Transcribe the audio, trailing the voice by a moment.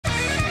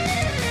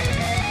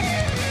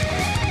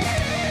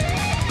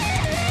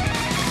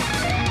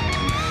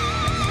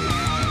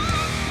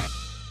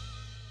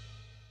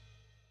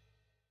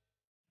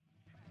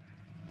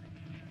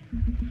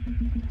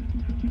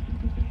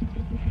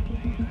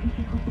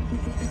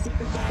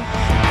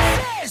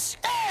This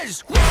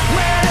is when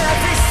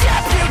every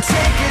step you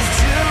take is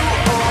do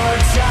or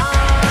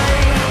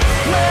die.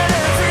 When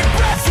every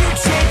breath you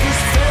take is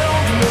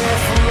filled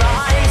with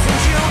lies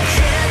and you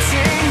can't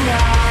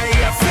deny.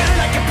 You're feeling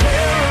like you're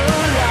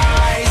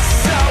paralyzed,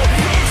 so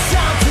it's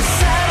time to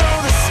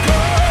settle the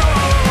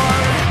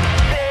score.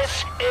 This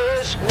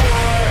is war.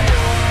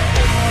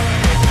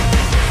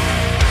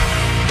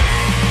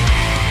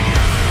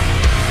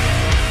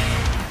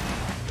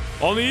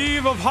 On the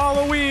eve of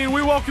Halloween,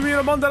 we welcome you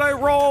to Monday Night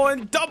Raw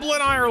in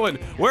Dublin, Ireland,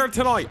 where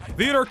tonight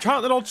the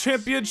Intercontinental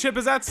Championship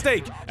is at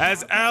stake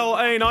as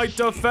LA Knight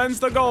defends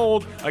the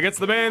gold against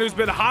the man who's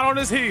been hot on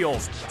his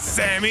heels,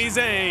 Sami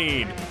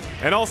Zayn.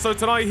 And also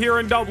tonight here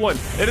in Dublin,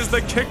 it is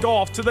the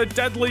kickoff to the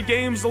Deadly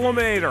Games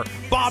Eliminator.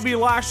 Bobby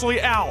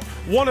Lashley out.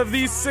 One of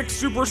these 6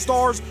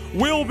 superstars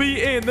will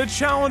be in the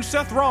challenge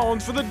Seth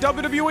Rollins for the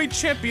WWE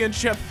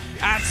Championship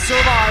at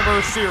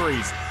Survivor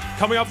Series.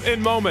 Coming up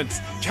in moments,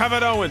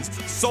 Kevin Owens,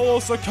 Solo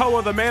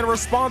Sikoa, the man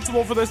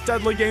responsible for this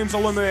Deadly Games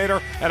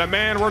Eliminator, and a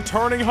man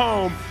returning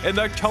home in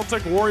the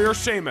Celtic Warrior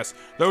Sheamus.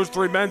 Those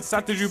 3 men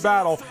set to do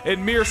battle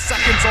in mere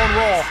seconds on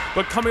Raw,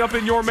 but coming up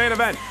in your main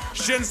event,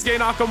 Shinsuke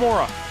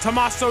Nakamura,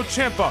 Tommaso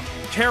Ciampa,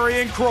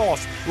 Karrion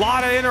Kross. A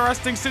lot of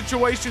interesting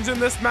situations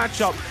in this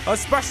matchup,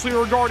 especially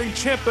regarding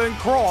Ciampa and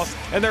Kross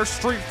and their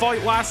street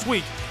fight last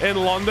week in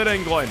London,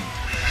 England.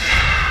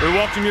 We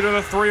welcome you to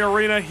the 3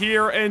 Arena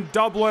here in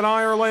Dublin,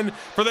 Ireland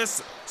for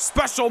this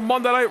special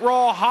Monday Night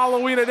Raw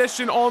Halloween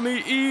edition on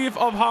the eve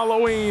of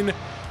Halloween.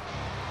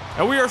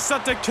 And we are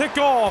set to kick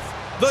off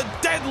the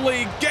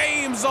Deadly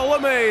Games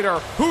Eliminator.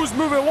 Who's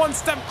moving one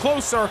step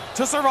closer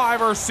to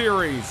Survivor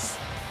Series?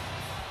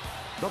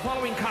 The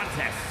following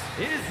contest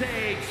is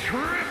a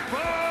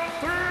triple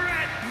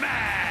threat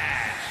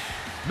match.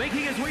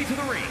 Making his way to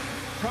the ring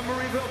from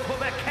Marieville,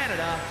 Quebec,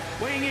 Canada,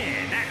 weighing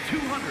in at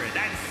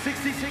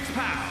 266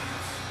 pounds.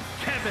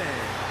 Kevin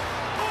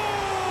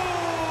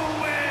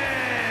Owens!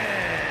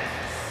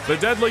 The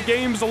Deadly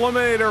Games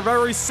Eliminator,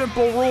 very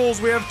simple rules.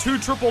 We have 2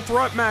 triple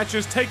threat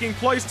matches taking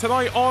place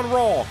tonight on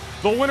Raw.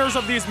 The winners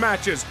of these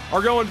matches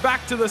are going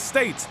back to the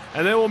States,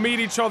 and they will meet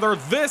each other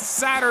this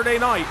Saturday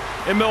night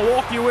in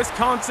Milwaukee,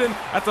 Wisconsin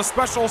at the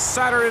special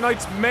Saturday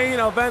night's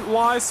main event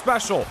live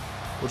special,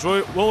 which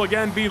will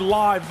again be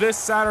live this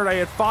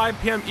Saturday at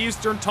 5 p.m.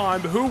 Eastern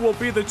Time. Who will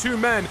be the 2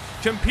 men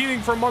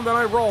competing for Monday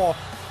Night Raw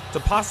to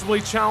possibly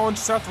challenge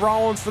Seth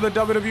Rollins for the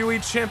WWE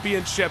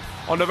Championship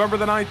on November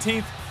the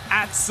 19th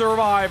at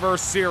Survivor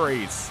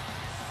Series.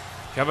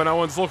 Kevin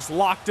Owens looks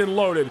locked and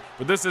loaded,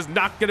 but this is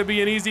not going to be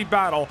an easy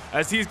battle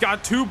as he's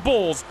got 2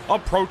 bulls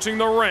approaching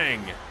the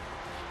ring.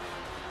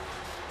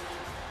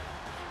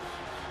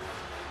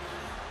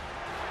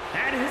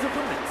 And his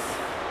opponents,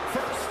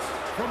 first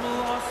from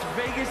Las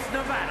Vegas,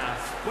 Nevada,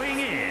 weighing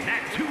in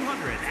at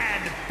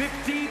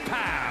 250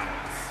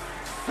 pounds,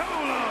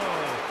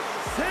 Solo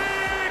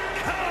Sikoa!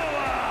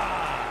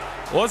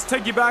 Well, let's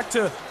take you back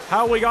to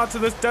how we got to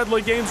this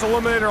Deadly Games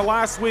Eliminator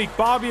last week.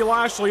 Bobby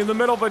Lashley in the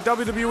middle of a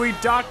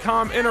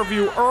WWE.com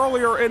interview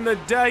earlier in the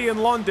day in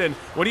London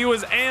when he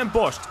was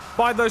ambushed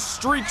by the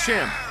street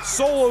champ,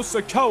 Solo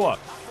Sikoa.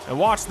 And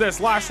watch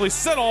this, Lashley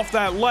sit off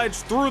that ledge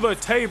through the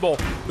table.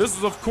 This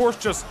was, of course,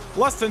 just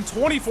less than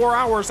 24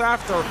 hours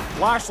after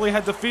Lashley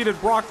had defeated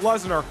Brock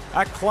Lesnar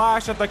at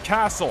Clash at the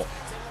Castle.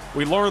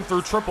 We learned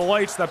through Triple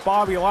H that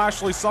Bobby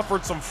Lashley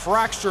suffered some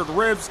fractured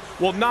ribs,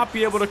 will not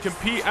be able to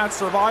compete at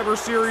Survivor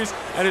Series,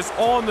 and is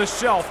on the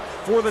shelf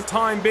for the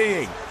time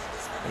being.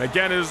 And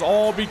again, it is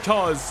all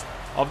because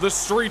of the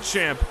street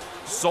champ,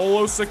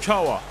 Solo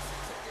Sikoa.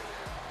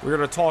 We're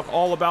going to talk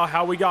all about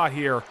how we got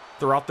here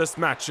throughout this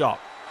matchup.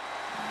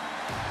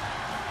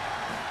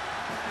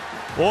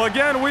 Well,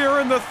 again, we are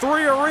in the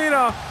 3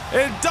 Arena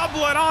in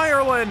Dublin,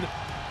 Ireland.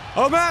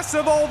 A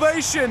massive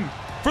ovation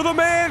for the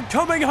man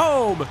coming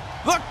home,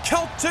 the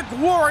Celtic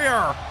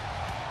Warrior.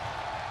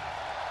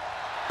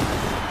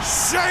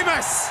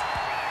 Sheamus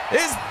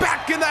is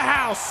back in the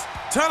house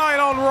tonight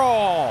on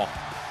Raw.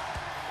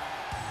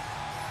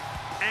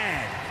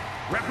 And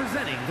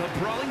representing the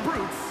Brawling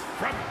Brutes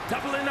from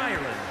Dublin,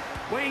 Ireland,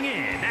 weighing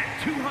in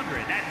at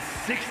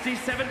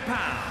 267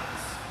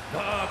 pounds,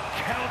 the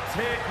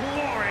Celtic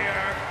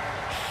Warrior,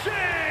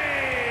 Sheamus!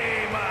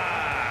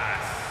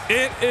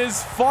 It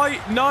is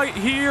fight night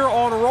here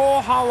on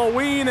Raw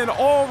Halloween, and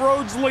all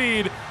roads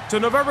lead to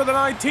November the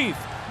 19th,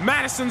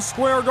 Madison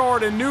Square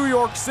Garden, New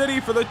York City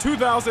for the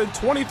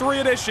 2023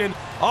 edition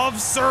of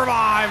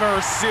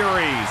Survivor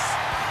Series.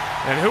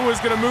 And who is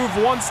going to move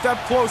one step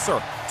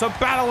closer to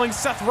battling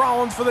Seth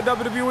Rollins for the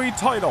WWE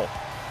title?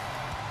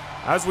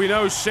 As we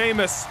know,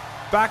 Sheamus,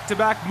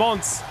 back-to-back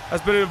months,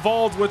 has been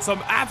involved with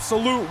some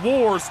absolute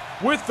wars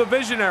with the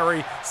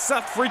visionary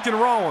Seth freaking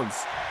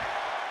Rollins.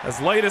 As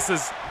latest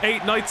as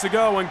 8 nights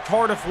ago in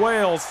Cardiff,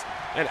 Wales,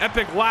 an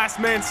epic last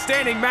man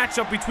standing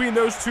matchup between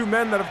those 2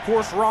 men that, of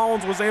course,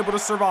 Rollins was able to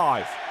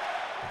survive.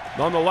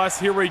 Nonetheless,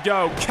 here we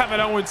go.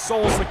 Kevin Owens,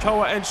 Solo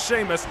Sikoa, and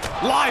Sheamus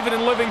live and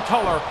in living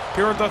color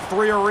here at the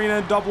 3 Arena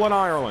in Dublin,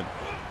 Ireland.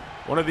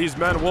 One of these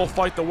men will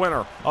fight the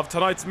winner of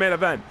tonight's main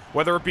event,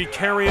 whether it be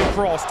Karrion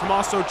Kross,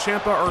 Tommaso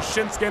Ciampa, or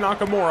Shinsuke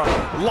Nakamura,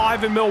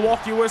 live in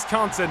Milwaukee,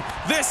 Wisconsin,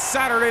 this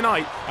Saturday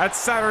night at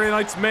Saturday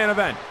night's main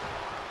event.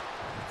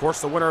 Of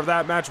course, the winner of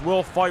that match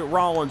will fight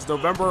Rollins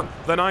November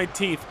the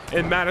 19th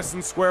in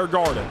Madison Square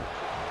Garden.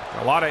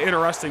 A lot of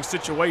interesting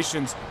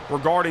situations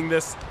regarding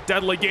this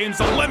Deadly Games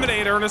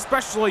Eliminator, and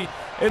especially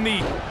in the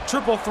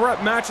triple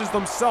threat matches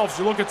themselves.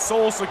 You look at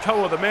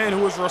Sikoa, the man who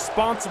was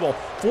responsible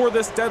for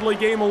this Deadly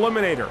Game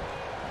Eliminator.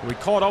 We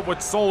caught up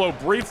with Solo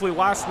briefly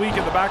last week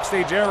in the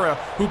backstage area,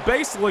 who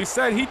basically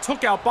said he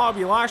took out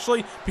Bobby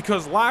Lashley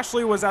because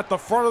Lashley was at the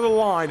front of the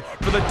line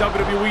for the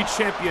WWE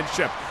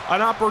Championship,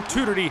 an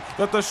opportunity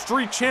that the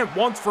Street Champ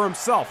wants for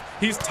himself.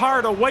 He's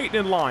tired of waiting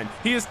in line.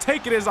 He has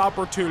taken his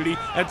opportunity,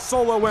 and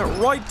Solo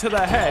went right to the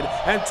head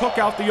and took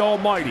out the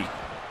Almighty.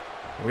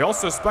 We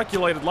also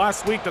speculated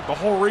last week that the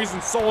whole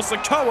reason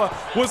Sikoa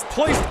was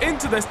placed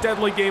into this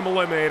Deadly Game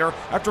Eliminator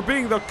after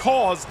being the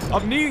cause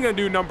of needing a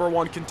new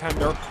 #1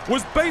 contender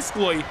was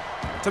basically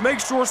to make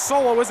sure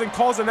Solo isn't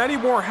causing any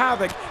more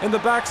havoc in the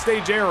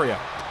backstage area.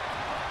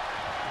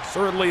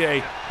 Certainly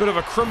a bit of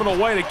a criminal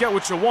way to get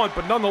what you want,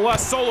 but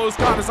nonetheless, Solo's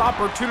got his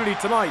opportunity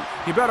tonight.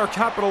 He better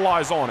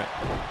capitalize on it.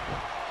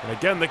 And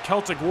again, the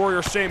Celtic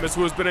Warrior Sheamus,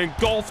 who has been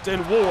engulfed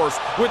in wars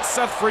with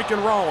Seth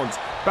freaking Rollins.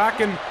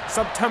 Back in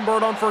September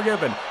at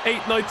Unforgiven,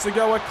 8 nights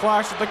ago at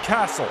Clash at the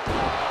Castle.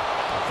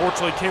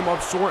 Unfortunately came up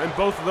short in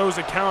both of those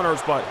encounters,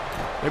 but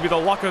maybe the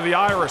luck of the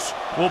Irish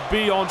will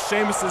be on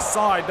Sheamus'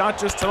 side, not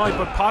just tonight,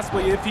 but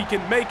possibly if he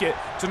can make it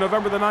to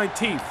November the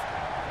 19th.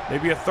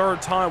 Maybe a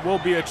third time will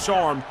be a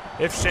charm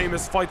if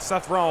Sheamus fights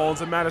Seth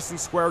Rollins in Madison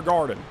Square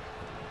Garden.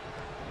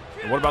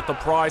 And what about the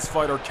prize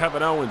fighter,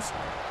 Kevin Owens,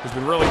 who's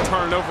been really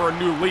turning over a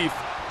new leaf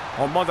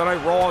on Monday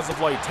Night Raw as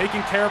of late,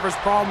 taking care of his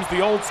problems the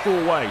old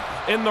school way,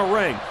 in the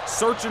ring,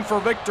 searching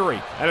for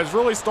victory, and has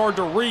really started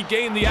to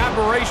regain the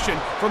admiration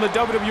from the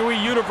WWE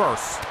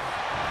Universe.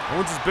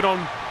 Owens has been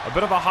on a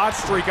bit of a hot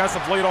streak as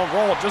of late on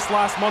Raw. Just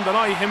last Monday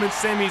night, him and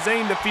Sami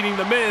Zayn defeating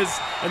The Miz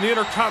and the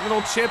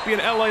Intercontinental Champion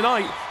LA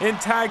Knight in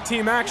tag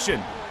team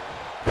action.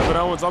 Kevin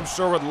Owens, I'm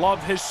sure, would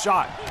love his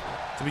shot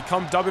to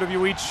become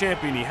WWE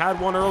Champion. He had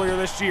one earlier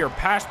this year,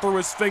 passed through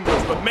his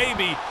fingers, but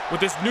maybe with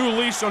this new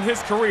leash on his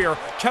career,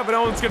 Kevin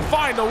Owens can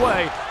find a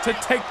way to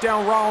take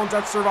down Rollins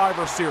at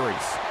Survivor Series.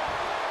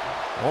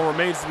 All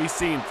remains to be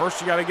seen.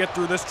 First, you got to get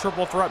through this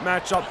triple threat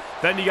matchup,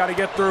 then you got to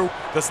get through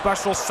the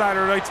special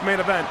Saturday night's main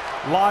event,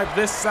 live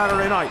this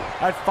Saturday night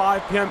at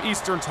 5 p.m.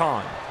 Eastern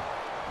Time.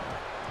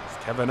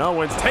 Kevin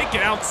Owens taking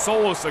out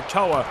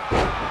Sikoa.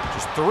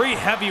 Just 3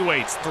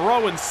 heavyweights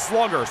throwing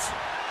sluggers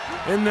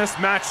in this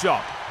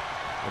matchup.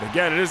 But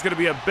again, it is going to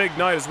be a big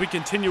night as we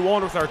continue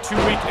on with our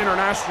 2-week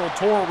international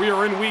tour. We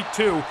are in week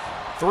 2,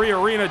 3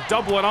 Arena,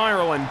 Dublin,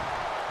 Ireland.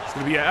 It's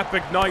going to be an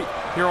epic night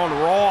here on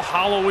Raw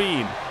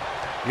Halloween.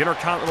 The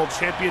Intercontinental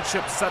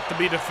Championship set to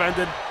be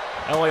defended.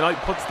 LA Knight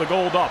puts the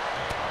gold up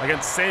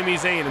against Sami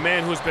Zayn, the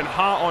man who has been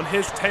hot on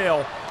his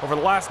tail over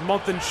the last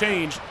month and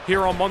change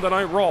here on Monday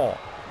Night Raw.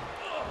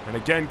 And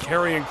again,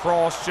 Karrion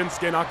Kross,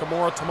 Shinsuke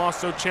Nakamura,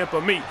 Tommaso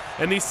Ciampa meet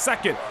in the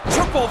second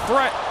triple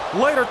threat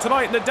later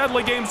tonight in the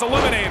Deadly Games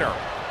Eliminator.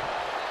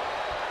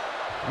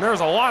 And there's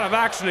a lot of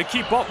action to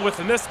keep up with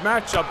in this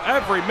matchup.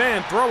 Every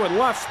man throwing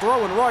lefts,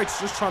 throwing rights,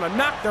 just trying to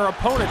knock their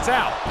opponents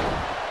out.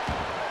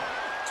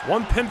 It's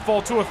one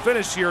pinfall to a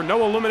finish here,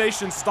 no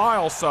elimination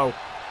style, so it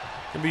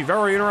can be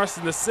very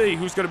interesting to see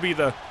who's going to be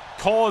the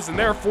cause and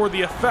therefore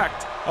the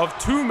effect of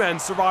 2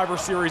 men's Survivor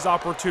Series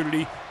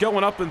opportunity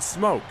going up in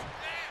smoke.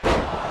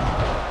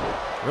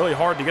 Really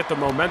hard to get the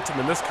momentum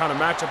in this kind of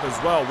matchup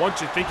as well.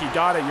 Once you think you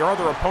got it, your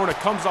other opponent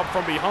comes up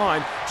from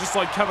behind, just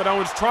like Kevin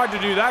Owens tried to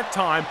do that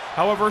time.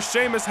 However,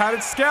 Sheamus had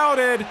it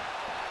scouted.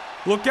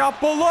 Look out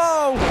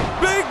below.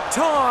 Big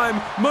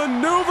time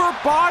maneuver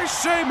by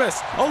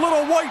Sheamus. A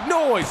little white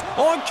noise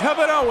on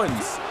Kevin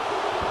Owens.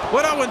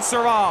 But Owens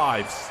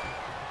survives.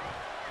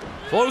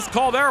 Close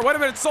call there. Wait a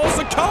minute,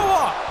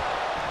 Sikoa.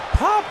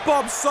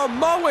 Pop-up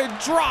Samoan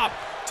drop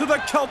to the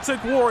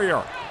Celtic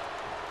Warrior.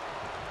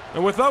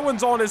 And with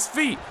Owens on his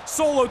feet,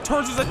 Solo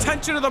turns his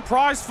attention to the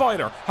prize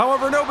fighter.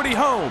 However, nobody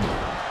home.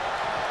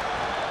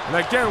 And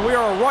again, we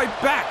are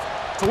right back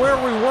to where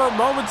we were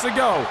moments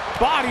ago.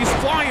 Bodies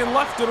flying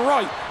left and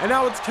right. And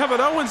now it's Kevin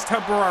Owens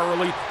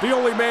temporarily, the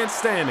only man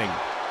standing.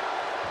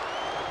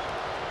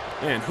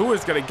 And who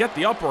is going to get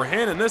the upper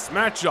hand in this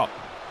matchup?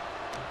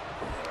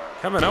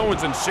 Kevin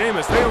Owens and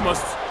Sheamus, they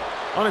almost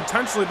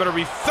unintentionally better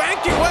be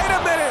thanking. Wait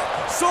a minute!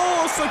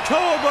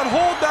 Sikoa, but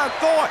hold that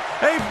thought.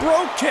 A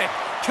bro kick.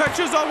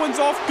 Catches Owens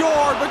off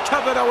guard, but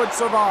Kevin Owens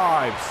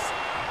survives.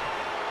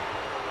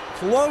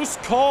 Close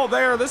call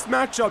there. This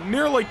matchup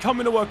nearly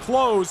coming to a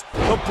close.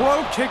 The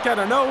bro kick out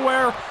of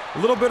nowhere. A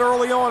little bit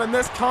early on in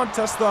this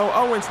contest, though.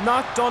 Owens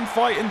not done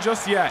fighting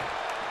just yet.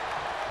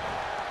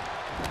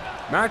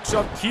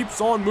 Matchup keeps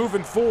on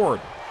moving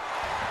forward.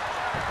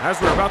 As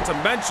we're about to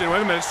mention,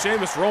 wait a minute,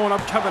 Sheamus rolling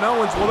up Kevin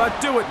Owens. Will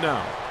that do it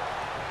now?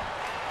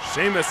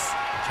 Sheamus,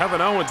 Kevin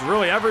Owens,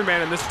 really every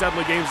man in this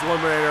Deadly Games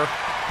Eliminator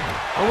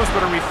Almost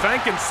better be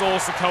thanking Solo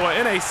Sikoa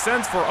in a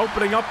sense for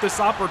opening up this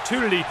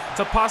opportunity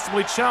to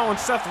possibly challenge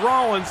Seth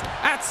Rollins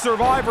at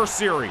Survivor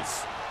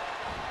Series.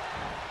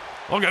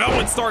 Look at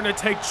Owens starting to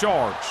take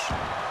charge.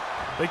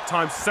 Big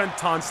time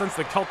senton since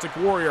the Celtic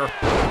Warrior,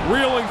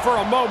 reeling for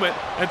a moment,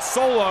 and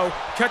Solo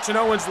catching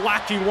Owens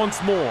lacking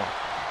once more.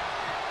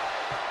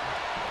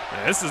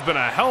 And this has been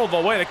a hell of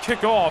a way to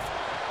kick off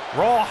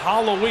Raw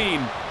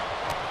Halloween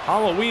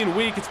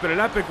week. It's been an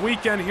epic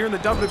weekend here in the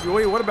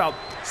WWE. What about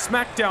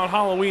SmackDown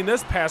Halloween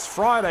this past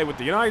Friday with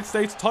the United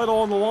States title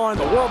on the line,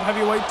 the World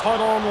Heavyweight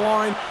title on the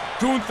line,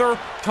 Gunther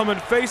coming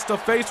face to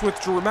face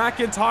with Drew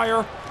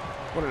McIntyre.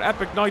 What an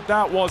epic night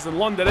that was in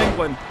London,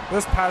 England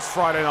this past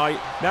Friday night.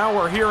 Now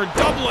we're here in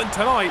Dublin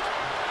tonight.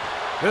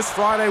 This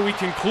Friday we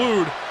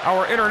conclude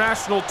our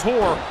international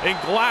tour in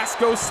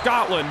Glasgow,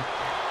 Scotland.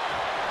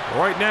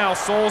 Right now,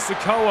 Solo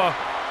Sikoa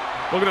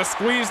looking to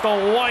squeeze the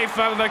life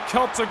out of the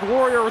Celtic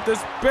Warrior with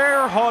this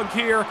bear hug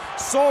here.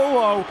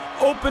 Solo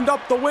opened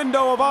up the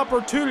window of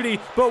opportunity,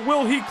 but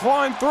will he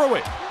climb through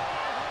it?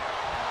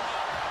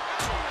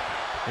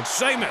 And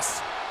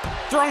Sheamus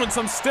throwing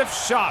some stiff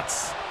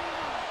shots.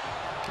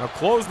 Now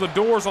close the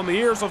doors on the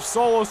ears of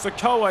Solo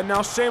Sikoa, and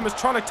now Sheamus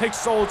trying to take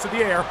Solo to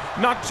the air.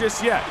 Not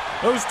just yet.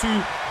 Those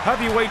two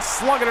heavyweights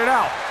slugging it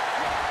out.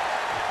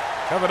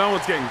 Kevin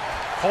Owens getting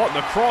caught in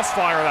the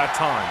crossfire that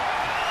time.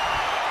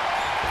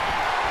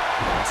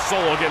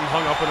 Solo getting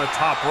hung up in the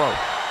top rope.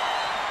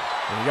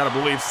 And you gotta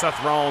believe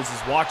Seth Rollins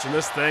is watching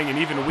this thing, and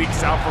even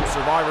weeks out from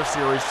Survivor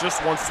Series,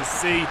 just wants to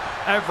see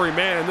every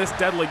man in this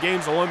Deadly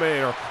Games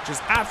Eliminator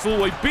just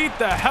absolutely beat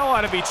the hell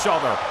out of each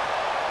other.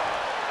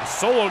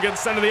 Solo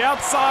gets sent to the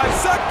outside.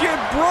 Second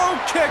bro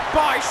kick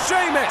by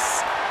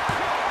Sheamus.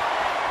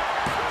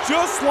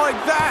 Just like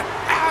that,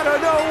 out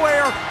of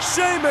nowhere,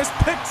 Sheamus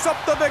picks up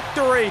the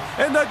victory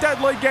in the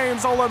Deadly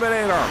Games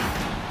Eliminator.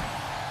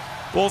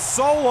 Well,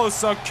 Solo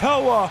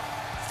Sikoa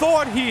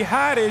thought he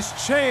had his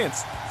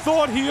chance,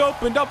 thought he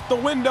opened up the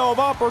window of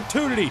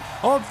opportunity,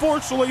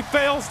 unfortunately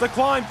fails to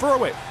climb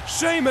through it.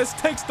 Sheamus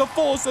takes the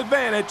fullest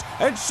advantage,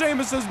 and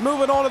Sheamus is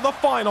moving on to the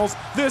finals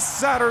this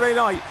Saturday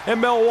night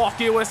in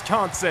Milwaukee,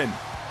 Wisconsin.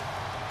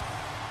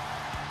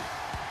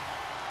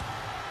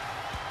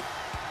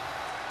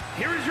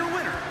 Here is your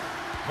winner,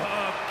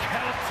 the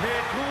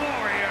Celtic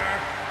Warrior,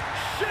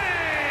 Sheamus!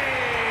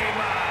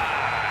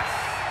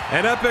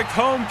 An epic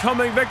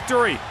homecoming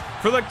victory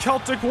for the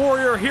Celtic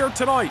Warrior here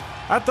tonight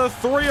at the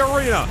 3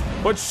 Arena,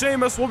 but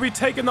Sheamus will be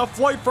taking the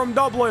flight from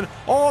Dublin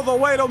all the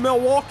way to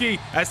Milwaukee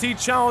as he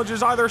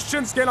challenges either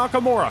Shinsuke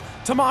Nakamura,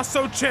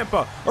 Tommaso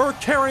Ciampa, or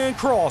Karrion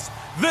Kross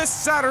this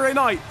Saturday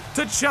night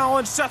to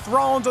challenge Seth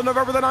Rollins on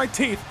November the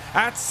 19th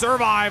at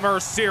Survivor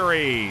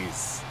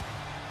Series.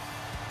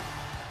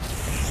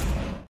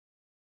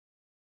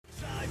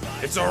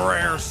 It's a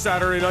rare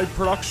Saturday night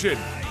production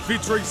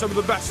featuring some of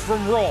the best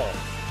from Raw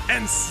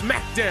and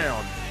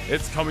SmackDown.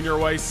 It's coming your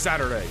way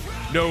Saturday,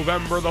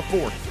 November the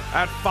 4th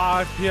at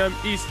 5 p.m.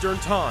 Eastern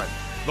Time.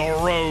 The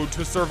road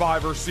to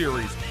Survivor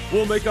Series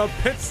will make a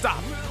pit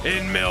stop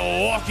in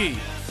Milwaukee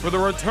for the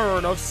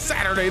return of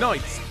Saturday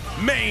night's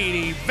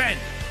main event.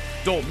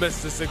 Don't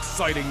miss this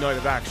exciting night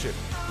of action.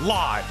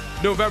 Live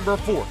November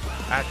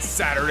 4th at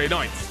Saturday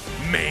night's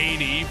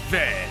main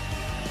event.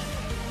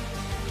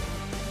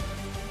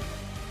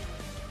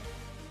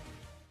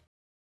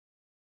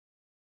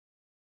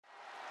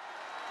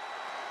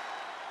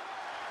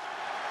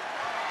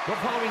 The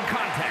following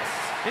contest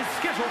is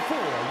scheduled for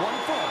one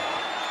fall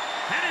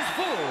and is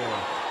for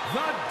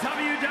the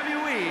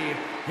WWE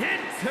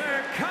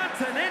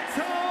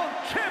Intercontinental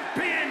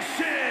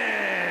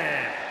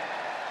Championship.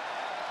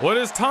 Well,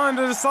 it is time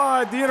to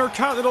decide the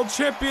Intercontinental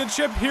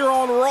Championship here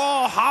on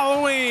Raw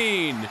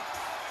Halloween.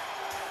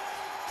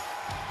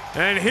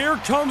 And here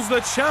comes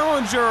the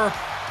challenger.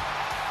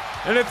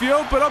 And if you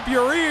open up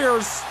your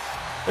ears,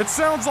 it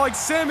sounds like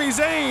Sami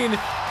Zayn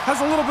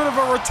has a little bit of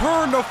a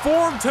return to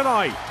form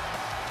tonight.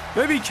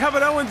 Maybe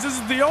Kevin Owens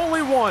isn't the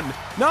only one,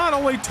 not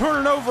only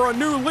turning over a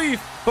new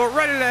leaf, but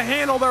ready to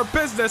handle their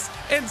business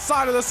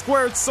inside of the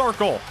squared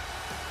circle.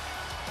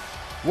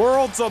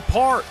 Worlds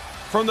apart,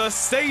 from the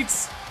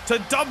States to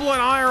Dublin,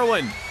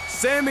 Ireland,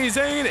 Sami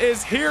Zayn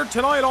is here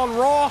tonight on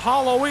Raw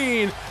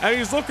Halloween, and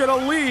he's looking to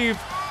leave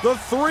the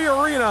 3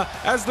 Arena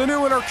as the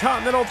new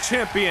Intercontinental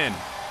Champion.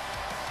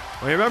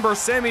 Remember,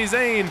 Sami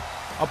Zayn,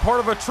 a part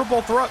of a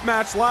triple threat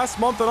match last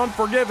month at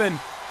Unforgiven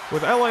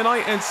with LA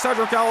Knight and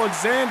Cedric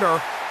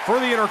Alexander for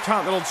the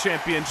Intercontinental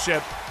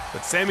Championship.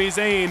 But Sami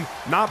Zayn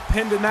not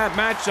pinned in that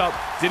matchup,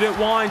 didn't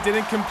whine,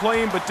 didn't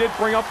complain, but did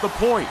bring up the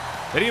point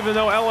that even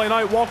though LA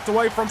Knight walked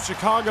away from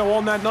Chicago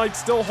on that night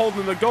still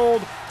holding the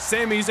gold,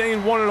 Sami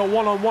Zayn wanted a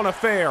one-on-one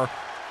affair.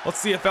 Let's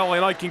see if LA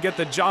Knight can get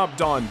the job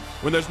done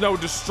when there's no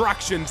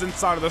distractions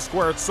inside of the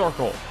squared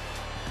circle.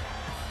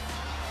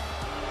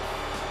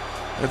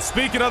 And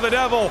speaking of the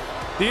devil,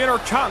 the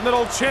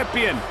Intercontinental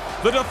Champion,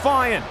 the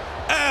Defiant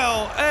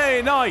LA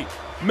Knight,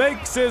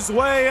 makes his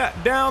way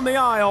down the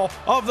aisle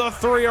of the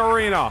 3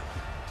 Arena.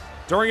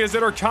 During his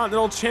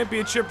Intercontinental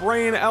Championship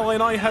reign, LA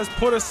Knight has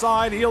put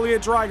aside Ilya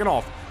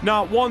Dragunov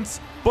not once,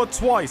 but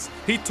twice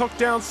he took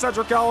down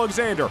Cedric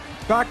Alexander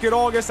back in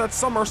August at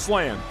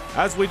SummerSlam.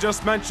 As we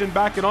just mentioned,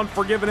 back in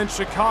Unforgiven in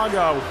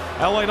Chicago,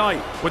 LA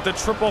Knight with the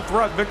triple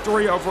threat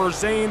victory over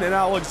Zayn and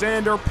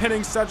Alexander,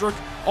 pinning Cedric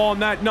on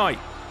that night.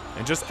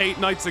 And just 8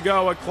 nights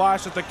ago at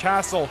Clash at the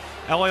Castle,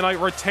 LA Knight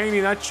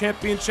retaining that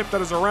championship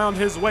that is around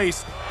his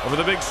waist over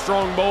the big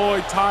strong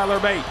boy Tyler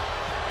Bate.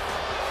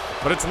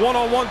 But it's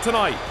one-on-one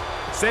tonight.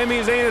 Sami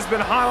Zayn has been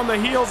hot on the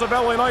heels of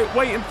LA Knight,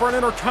 waiting for an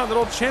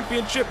Intercontinental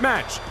Championship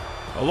match.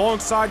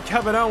 Alongside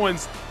Kevin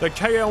Owens, the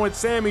KO and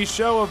Sami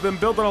show have been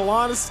building a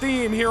lot of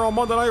steam here on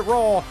Monday Night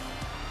Raw.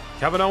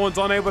 Kevin Owens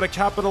unable to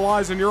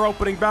capitalize in your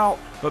opening bout,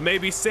 but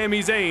maybe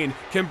Sami Zayn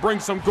can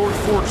bring some good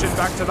fortune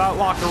back to that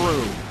locker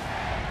room.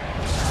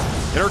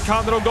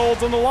 Intercontinental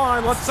Gold's on the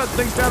line. Let's set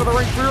things down to the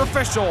ring for your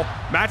official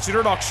match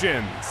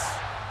introductions.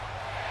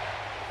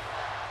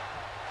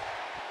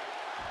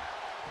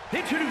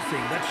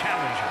 Introducing the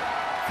challenger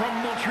from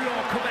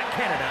Montreal, Quebec,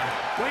 Canada,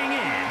 weighing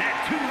in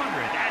at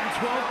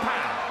 212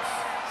 pounds,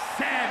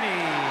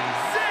 Sami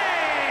Zayn.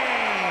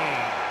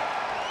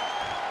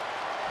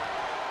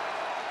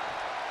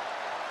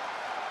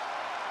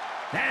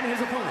 And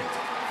his opponent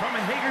from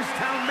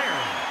Hagerstown,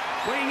 Maryland,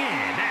 weighing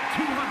in at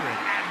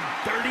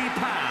 230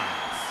 pounds,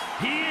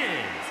 he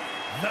is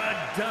the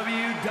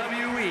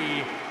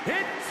WWE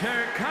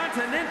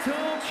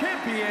Intercontinental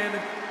Champion,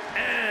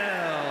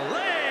 LA.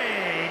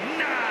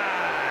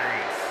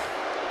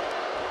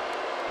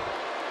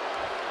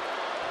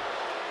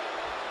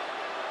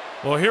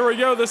 Well, here we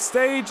go. The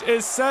stage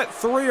is set.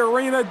 3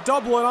 Arena,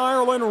 Dublin,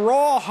 Ireland,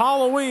 Raw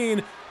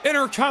Halloween.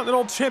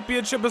 Intercontinental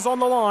Championship is on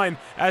the line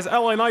as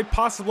LA Knight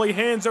possibly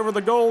hands over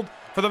the gold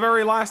for the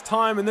very last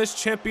time in this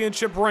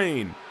championship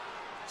reign.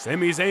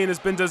 Sami Zayn has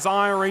been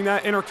desiring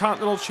that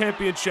Intercontinental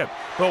Championship,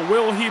 but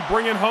will he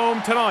bring it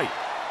home tonight?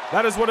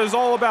 That is what it's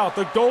all about.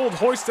 The gold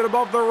hoisted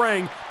above the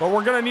ring, but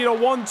we're going to need a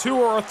 1, 2,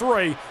 or a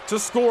 3 to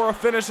score a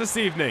finish this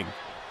evening.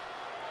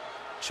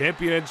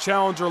 Champion and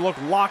challenger look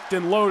locked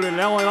and loaded, and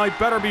LA Knight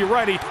better be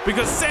ready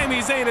because Sami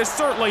Zayn is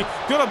certainly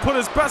going to put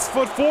his best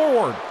foot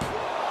forward.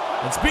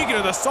 And speaking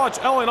of the such,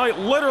 LA Knight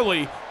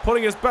literally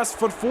putting his best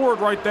foot forward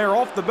right there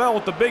off the bell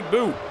with the big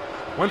boot.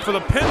 Went for the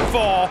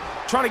pinfall,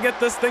 trying to get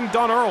this thing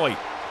done early.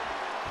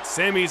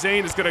 Sami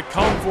Zayn is going to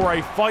come for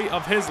a fight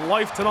of his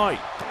life tonight.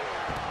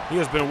 He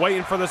has been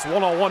waiting for this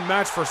one-on-one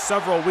match for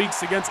several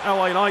weeks against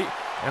LA Knight,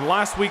 and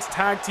last week's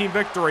tag team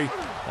victory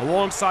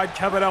alongside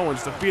Kevin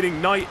Owens defeating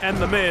Knight and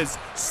The Miz,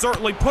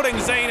 certainly putting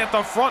Zayn at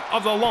the front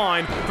of the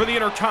line for the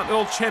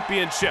Intercontinental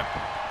Championship.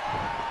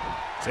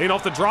 Zayn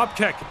off the drop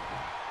kick.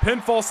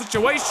 Pinfall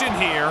situation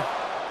here.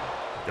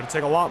 Gonna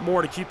take a lot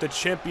more to keep the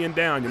champion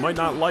down. You might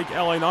not like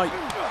LA Knight.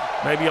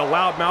 Maybe a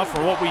loudmouth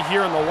from what we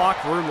hear in the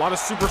locker room. A lot of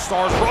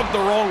superstars rubbed the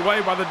wrong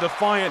way by the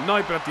Defiant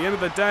Knight, but at the end of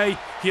the day,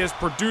 he has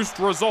produced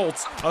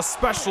results,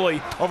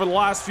 especially over the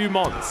last few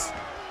months.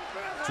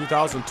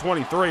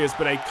 2023 has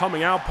been a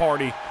coming out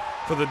party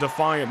for the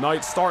Defiant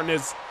Knight, starting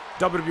his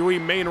WWE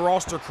main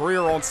roster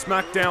career on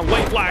SmackDown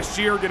late last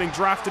year, getting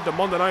drafted to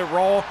Monday Night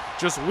Raw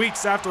just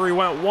weeks after he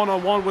went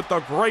one-on-one with the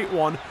great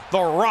one,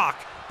 The Rock,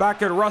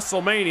 back at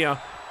WrestleMania.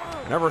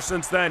 And ever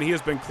since then, he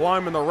has been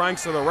climbing the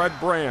ranks of the Red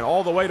Brand,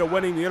 all the way to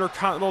winning the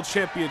Intercontinental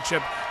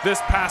Championship this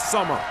past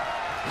summer.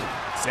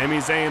 Sami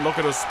Zayn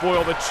looking to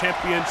spoil the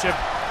championship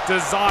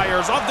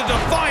desires of the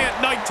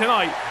Defiant Knight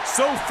tonight.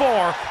 So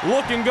far,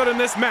 looking good in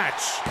this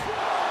match.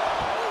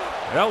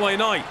 LA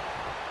Knight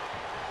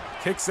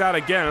kicks out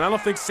again, and I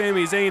don't think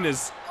Sami Zayn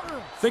is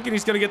thinking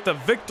he's going to get the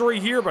victory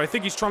here, but I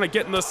think he's trying to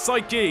get in the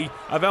psyche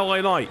of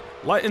LA Knight,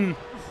 letting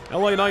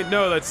LA Knight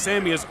know that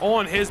Sami is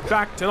on his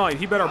back tonight.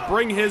 He better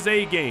bring his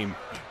A game.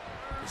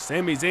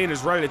 Sami Zayn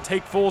is ready to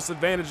take full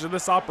advantage of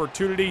this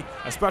opportunity,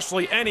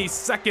 especially any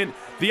second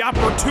the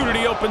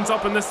opportunity opens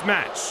up in this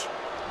match.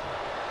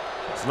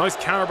 It's a nice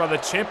counter by the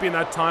champion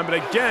that time, but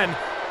again,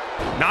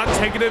 not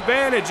taking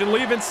advantage and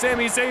leaving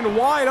Sami Zayn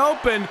wide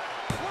open.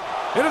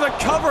 Into the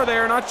cover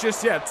there, not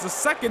just yet. It's the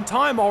second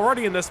time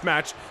already in this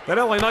match that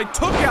LA Knight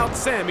took out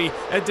Sami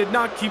and did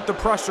not keep the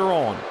pressure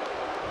on.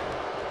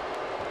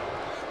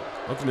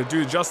 Looking to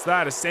do just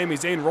that as Sami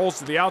Zayn rolls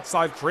to the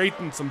outside,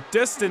 creating some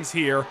distance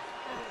here.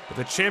 With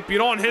the champion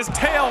on his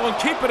tail and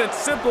keeping it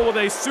simple with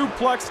a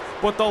suplex,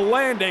 but the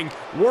landing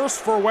worse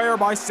for wear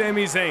by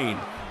Sami Zayn.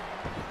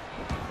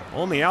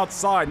 On the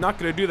outside, not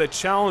going to do the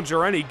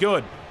challenger any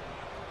good.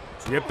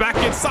 So get back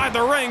inside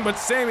the ring, but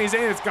Sami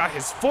Zayn has got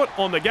his foot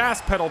on the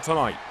gas pedal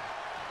tonight.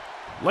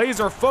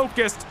 Laser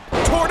focused,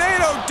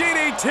 tornado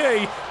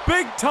DDT,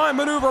 big time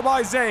maneuver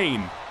by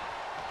Zayn.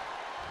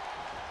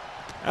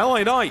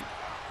 LA Knight,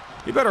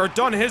 he better have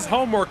done his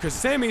homework, because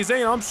Sami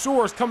Zayn, I'm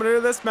sure, is coming into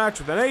this match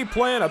with an A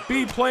plan, a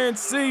B plan,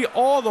 C,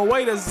 all the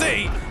way to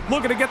Z,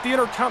 looking to get the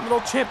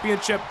Intercontinental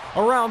Championship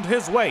around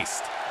his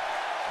waist.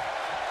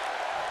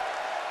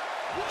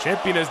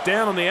 Champion is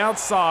down on the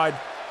outside.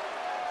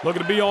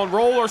 Looking to be on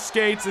roller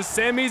skates is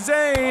Sami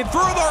Zayn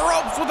through the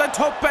ropes with a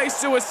tope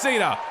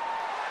suicida.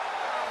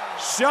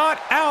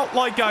 Shot out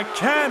like a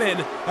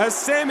cannon as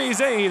Sami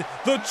Zayn,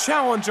 the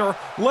challenger,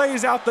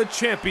 lays out the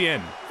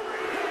champion.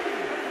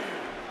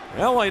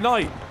 LA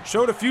Knight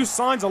showed a few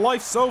signs of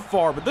life so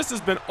far, but this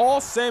has been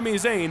all Sami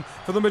Zayn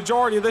for the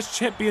majority of this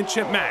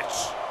championship match.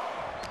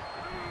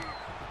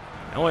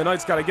 LA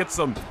Knight's got to get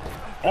some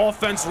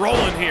offense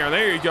rolling here.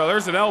 There you go.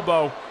 There's an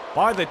elbow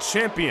by the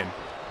champion.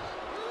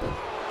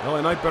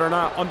 LA Knight better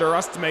not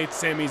underestimate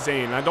Sami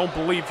Zayn. I don't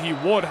believe he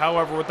would,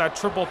 however, with that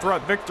triple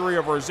threat victory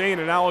over Zayn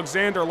and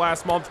Alexander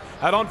last month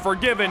at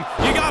Unforgiven.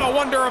 You gotta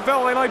wonder if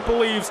LA Knight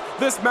believes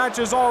this match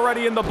is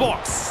already in the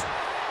books.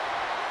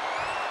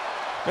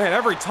 Man,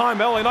 every time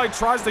LA Knight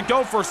tries to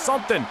go for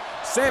something,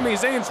 Sami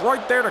Zayn's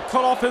right there to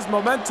cut off his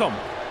momentum.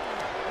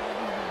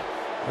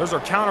 There's our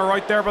counter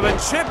right there by the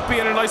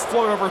champion. A nice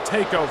float over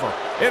takeover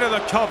into the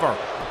cover.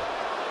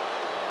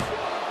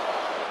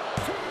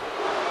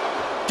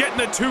 Getting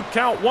the 2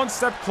 count, 1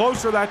 step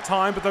closer that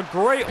time, but the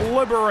Great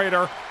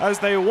Liberator, as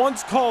they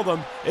once called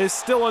him, is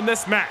still in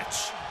this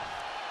match.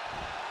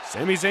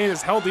 Sami Zayn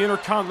has held the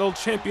Intercontinental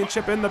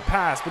Championship in the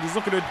past, but he's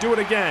looking to do it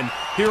again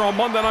here on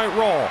Monday Night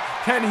Raw.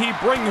 Can he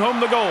bring home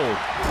the gold?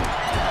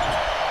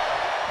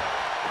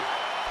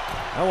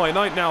 LA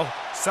Knight now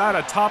sat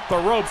atop the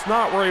ropes,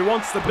 not where he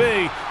wants to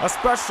be,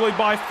 especially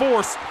by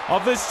force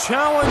of this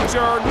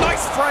challenger.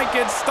 Nice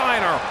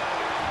Frankensteiner.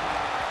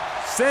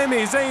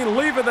 Sami Zayn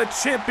leaving the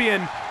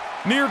champion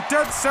near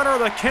dead center of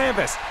the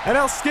canvas, and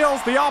now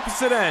scales the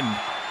opposite end.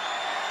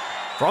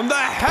 From the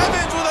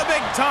heavens with a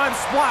big-time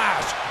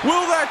splash.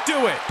 Will that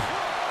do it?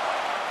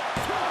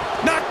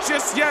 Not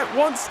just yet.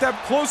 1 step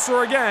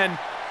closer again,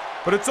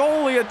 but it's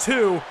only a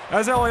 2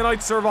 as LA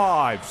Knight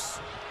survives.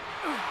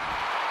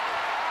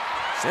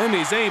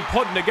 Sami Zayn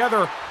putting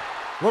together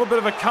a little bit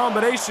of a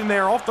combination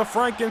there off the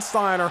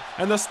Frankensteiner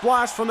and the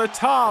splash from the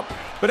top.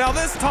 But now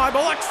this time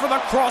elects for the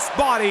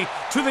crossbody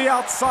to the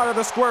outside of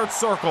the squared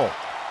circle.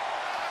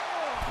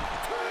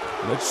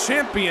 The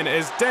champion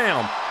is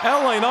down.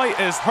 LA Knight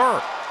is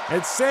hurt.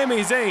 And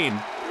Sami Zayn,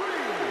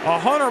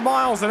 100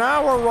 miles an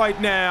hour right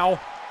now,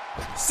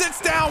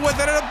 sits down with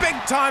it in a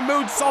big-time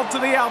moonsault to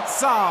the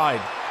outside.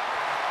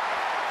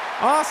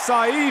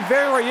 Acai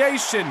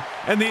variation,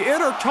 and the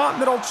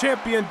Intercontinental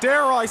Champion,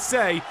 dare I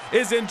say,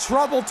 is in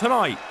trouble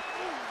tonight.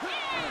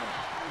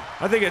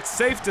 I think it's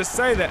safe to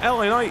say that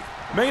LA Knight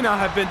may not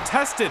have been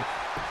tested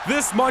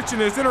this much in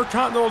his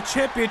Intercontinental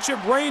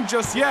Championship reign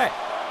just yet.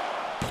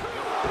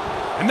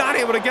 And not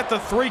able to get the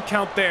 3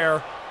 count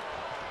there.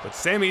 But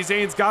Sami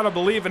Zayn's got to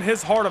believe in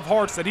his heart of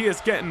hearts that he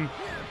is getting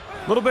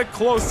a little bit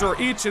closer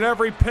each and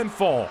every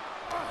pinfall.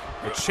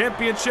 The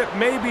championship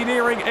may be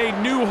nearing a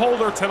new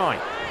holder tonight.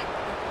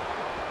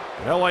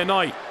 LA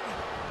Knight,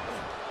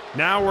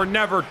 now or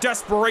never,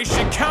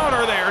 desperation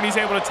counter there, and he's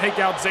able to take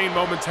out Zayn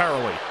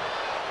momentarily.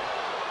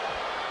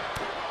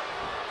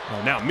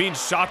 Oh, now mean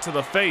shot to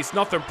the face,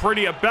 nothing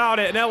pretty about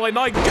it, and LA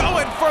Knight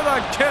going for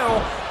the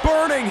kill.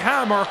 Burning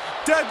hammer,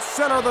 dead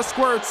center of the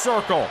squared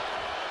circle.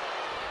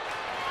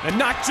 And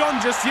not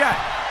done just yet.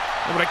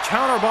 Able to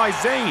counter by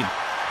Zayn.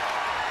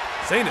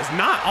 Zayn is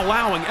not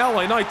allowing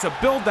LA Knight to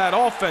build that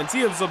offense.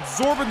 He is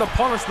absorbing the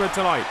punishment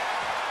tonight.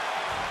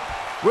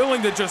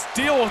 Willing to just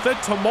deal with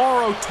it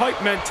tomorrow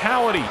type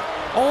mentality.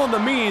 All in the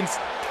means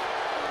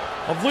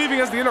of leaving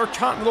as the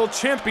Intercontinental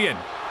Champion.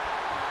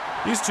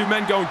 These two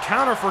men going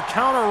counter for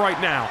counter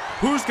right now.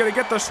 Who's going to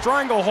get the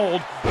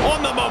stranglehold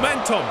on the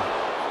momentum?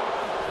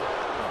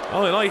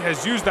 LA Knight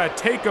has used that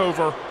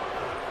takeover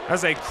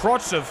as a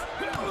crutch of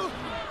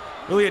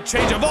really a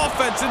change of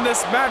offense in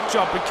this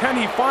matchup, but can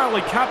he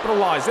finally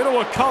capitalize into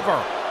a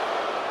cover?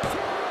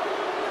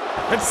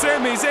 And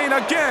Sami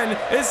Zayn again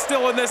is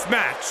still in this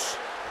match.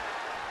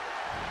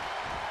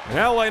 And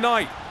LA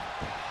Knight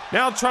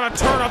now trying to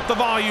turn up the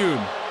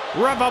volume.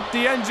 Rev up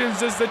the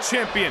engines as the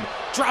champion.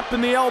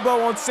 Dropping the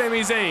elbow on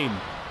Sami Zayn.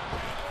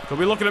 Could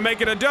be looking to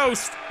make it a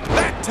dose.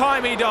 That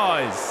time he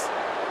does.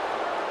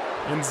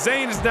 And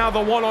Zayn is now the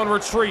one on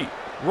retreat.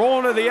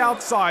 Rolling to the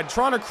outside,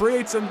 trying to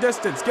create some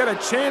distance, get a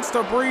chance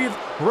to breathe,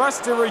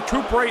 rest, and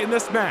recuperate in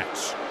this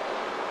match.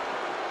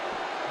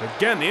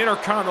 Again, the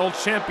Intercontinental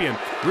Champion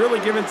really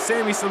giving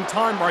Sami some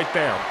time right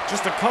there.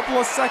 Just a couple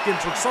of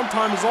seconds, which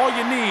sometimes is all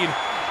you need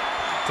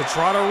to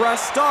try to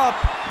rest up.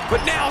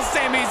 But now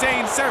Sami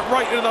Zayn sent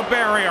right into the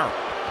barrier.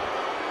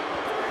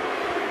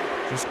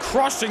 Just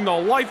crushing the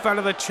life out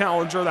of the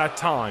challenger that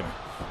time.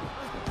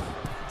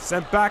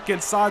 Sent back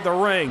inside the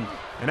ring.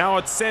 And now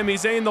it's Sami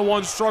Zayn, the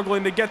one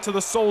struggling to get to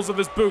the soles of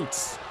his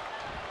boots.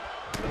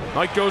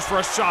 Knight goes for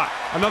a shot.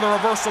 Another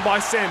reversal by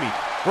Sami.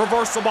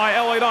 Reversal by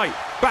LA Knight.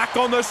 Back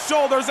on the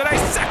shoulders and a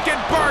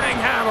second burning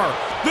hammer.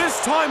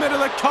 This time into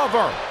the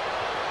cover.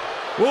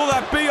 Will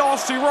that be all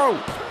she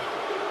wrote?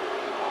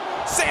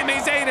 Sami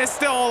Zayn is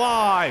still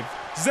alive.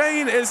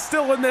 Zayn is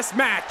still in this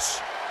match.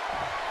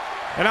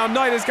 And now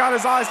Knight has got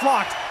his eyes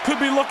locked. Could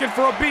be looking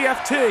for a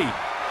BFT.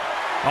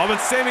 Oh,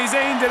 but Sami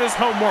Zayn did his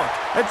homework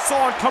and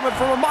saw it coming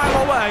from a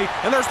mile away,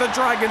 and there's the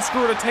dragon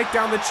screw to take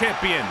down the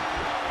champion.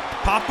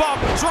 Pop up,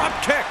 drop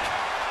kick.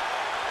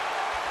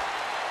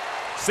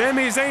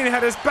 Sami Zayn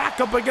had his back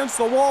up against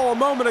the wall a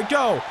moment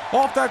ago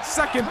off that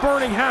second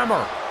burning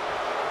hammer.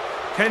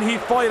 Can he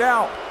fight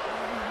out?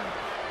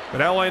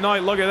 But LA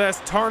Knight, look at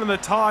this, turning the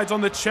tides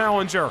on the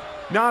challenger.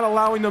 not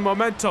allowing the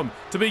momentum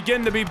to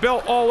begin to be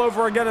built all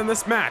over again in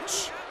this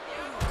match.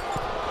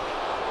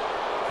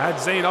 Had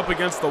Zayn up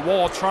against the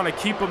wall, trying to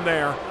keep him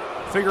there,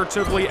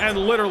 figuratively and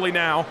literally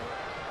now.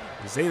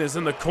 Zayn is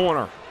in the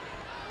corner.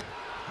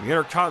 The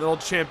Intercontinental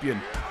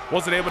Champion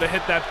wasn't able to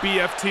hit that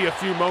BFT a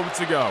few moments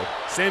ago.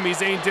 Sami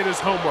Zayn did his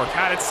homework,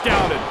 had it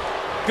scouted.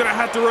 Gonna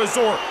have to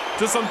resort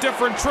to some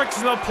different tricks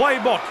in the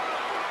playbook.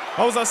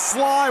 That was a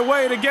sly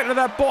way to get into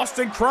that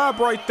Boston Crab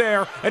right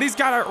there, and he's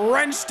got it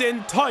wrenched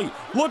in tight.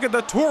 Look at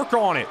the torque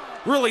on it,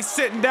 really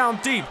sitting down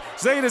deep.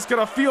 Zayn is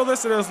gonna feel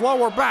this in his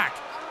lower back.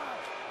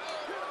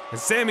 And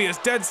Sami is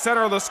dead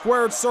center of the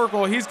squared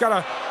circle. He's got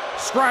to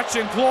scratch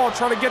and claw,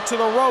 trying to get to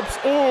the ropes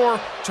or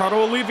try to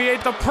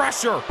alleviate the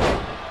pressure.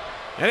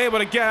 And able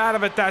to get out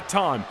of it that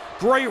time.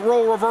 Great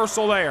role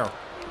reversal there.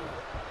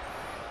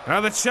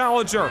 Now the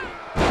challenger,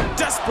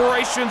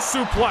 desperation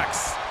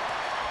suplex.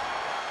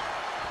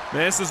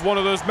 Man, this is one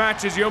of those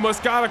matches you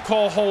almost got to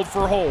call hold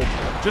for hold.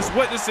 Just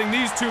witnessing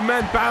these two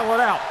men battle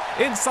it out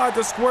inside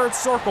the squared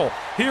circle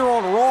here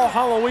on Raw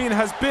Halloween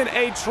has been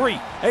a treat.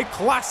 A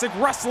classic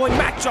wrestling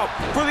matchup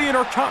for the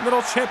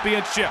Intercontinental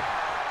Championship.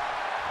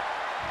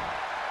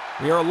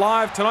 We are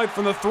live tonight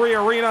from the 3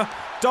 Arena,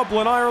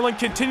 Dublin, Ireland,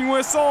 continuing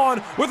us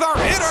on with our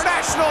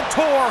international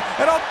tour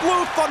and a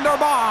Blue Thunder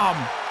Bomb.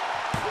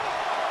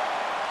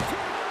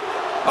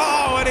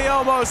 Oh, and he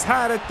almost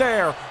had it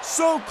there.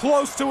 So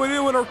close to a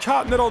new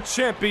Intercontinental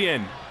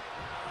Champion.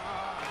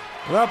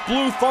 That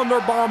Blue Thunder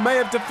Bomb may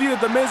have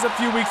defeated The Miz a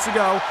few weeks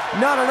ago.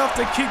 Not enough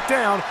to keep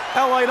down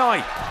LA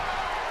Knight.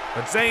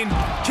 But Zayn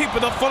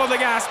keeping the foot on the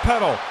gas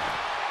pedal.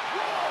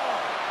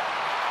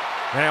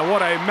 Man,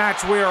 what a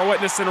match we are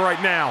witnessing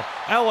right now.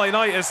 LA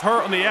Knight is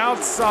hurt on the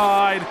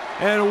outside.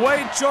 And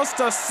wait just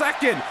a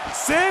second.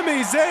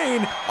 Sami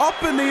Zayn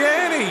up in the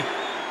ante.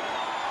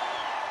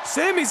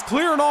 Sami's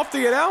clearing off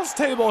the announce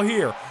table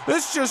here.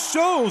 This just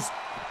shows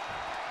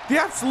the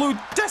absolute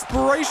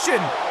desperation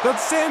that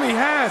Sami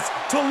has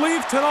to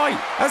leave tonight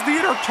as the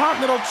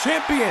Intercontinental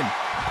Champion.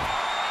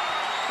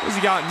 What has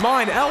he got in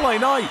mind? LA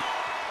Knight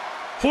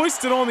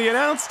hoisted on the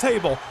announce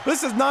table.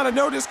 This is not a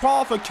no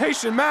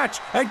disqualification match,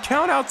 and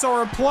countouts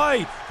are in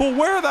play. But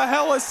where the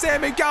hell is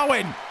Sami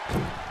going?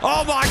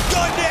 Oh my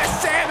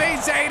goodness, Sami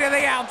Zayn to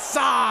the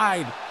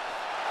outside.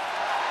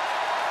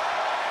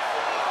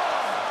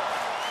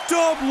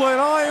 Dublin,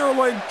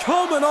 Ireland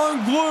coming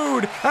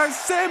unglued as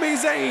Sami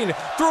Zayn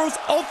throws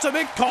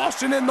ultimate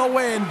caution in the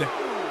wind.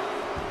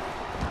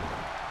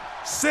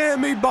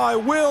 Sami, by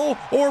will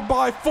or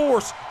by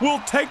force, will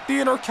take the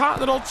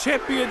Intercontinental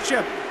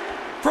Championship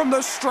from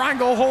the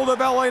stranglehold of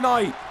LA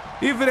Knight,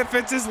 even if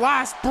it's his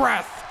last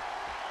breath.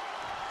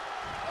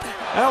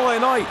 LA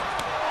Knight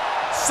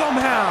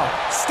somehow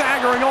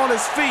staggering on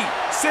his feet.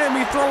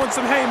 Sami throwing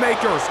some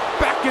haymakers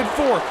back and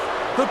forth.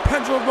 The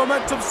pendulum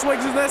momentum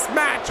swings in this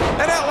match,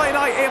 and LA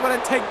Knight able to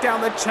take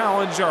down the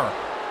challenger.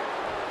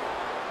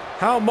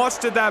 How much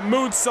did that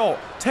moonsault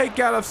take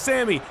out of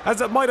Sami,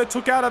 as it might have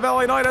took out of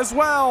LA Knight as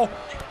well?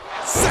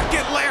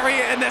 Second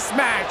lariat in this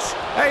match.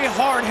 A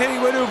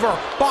hard-hitting maneuver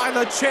by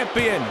the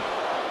champion.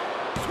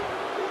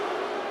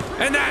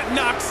 And that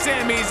knocks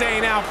Sami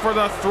Zayn out for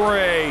the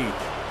 3.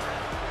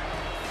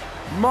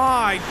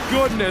 My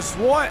goodness,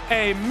 what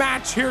a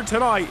match here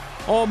tonight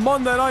on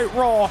Monday Night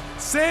Raw.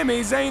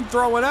 Sami Zayn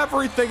throwing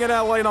everything at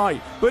LA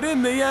Knight, but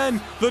in the end,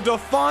 the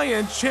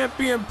Defiant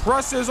Champion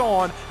presses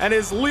on and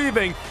is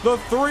leaving the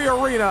 3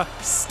 Arena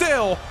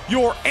still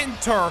your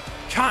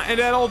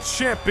Intercontinental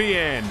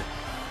Champion.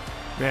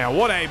 Man,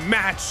 what a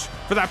match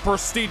for that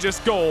prestigious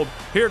gold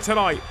here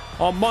tonight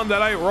on Monday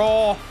Night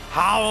Raw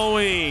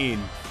Halloween.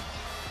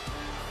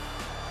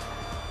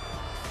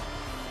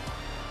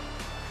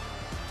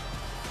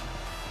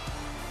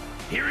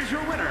 Here is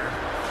your winner,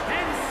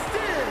 and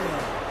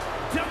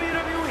still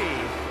WWE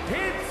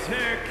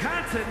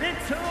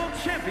Intercontinental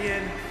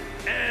Champion,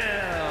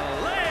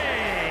 LA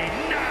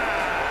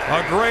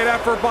Knight. A great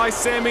effort by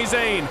Sami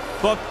Zayn,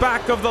 but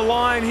back of the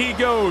line he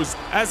goes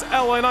as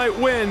LA Knight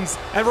wins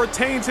and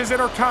retains his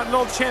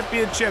Intercontinental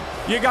Championship.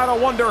 You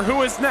gotta wonder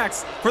who is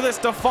next for this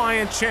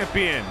Defiant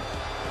Champion.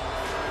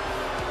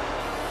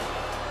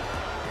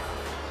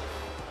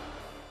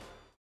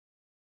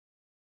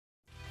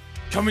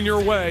 Coming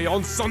your way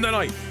on Sunday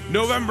night,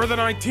 November the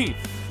 19th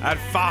at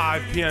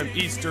 5 p.m.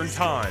 Eastern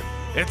Time.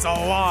 It's a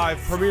live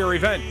premiere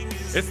event.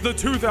 It's the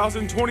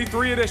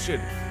 2023 edition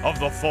of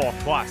the Fall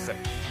Classic,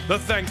 the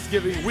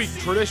Thanksgiving week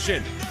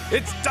tradition.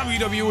 It's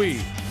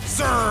WWE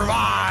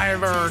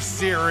Survivor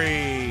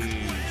Series.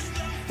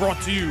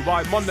 Brought to you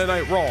by Monday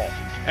Night Raw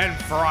and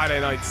Friday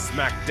Night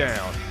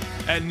SmackDown.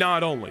 And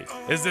not only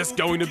is this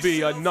going to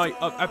be a night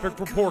of epic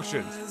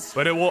proportions,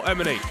 but it will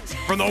emanate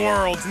from the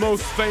world's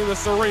most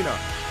famous arena,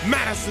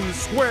 Madison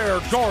Square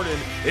Garden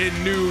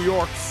in New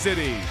York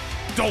City.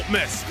 Don't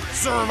miss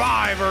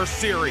Survivor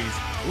Series,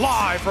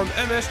 live from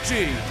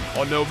MSG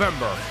on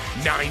November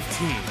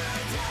 19th.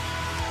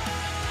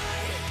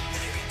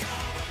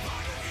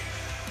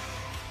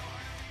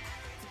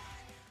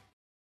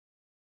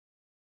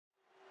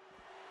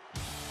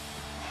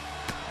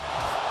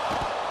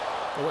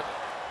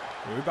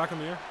 Are we back on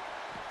the air?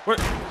 Wait,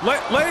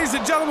 ladies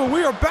and gentlemen,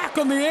 we are back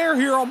on the air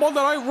here on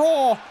Monday Night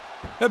Raw.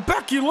 And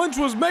Becky Lynch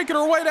was making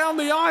her way down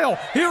the aisle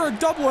here in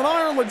Dublin,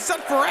 Ireland,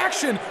 set for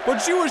action, but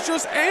she was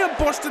just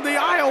ambushed in the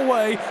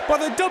aisleway by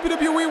the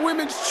WWE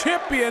Women's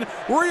Champion,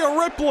 Rhea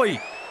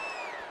Ripley.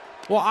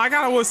 Well, I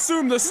gotta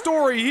assume the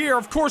story here.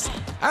 Of course,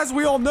 as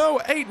we all know,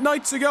 8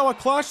 nights ago at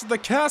Clash at the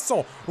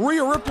Castle,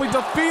 Rhea Ripley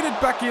defeated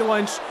Becky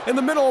Lynch in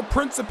the middle of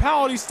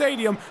Principality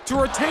Stadium to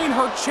retain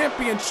her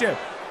championship.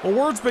 Well,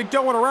 word's been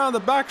going around the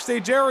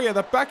backstage area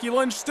that Becky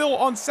Lynch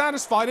still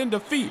unsatisfied in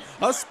defeat,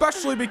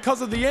 especially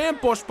because of the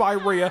ambush by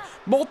Rhea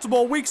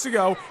multiple weeks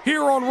ago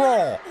here on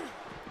Raw.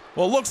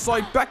 Well, it looks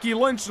like Becky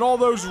Lynch and all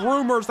those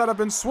rumors that have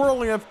been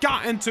swirling have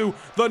gotten to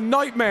the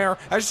nightmare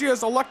as she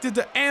has elected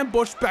to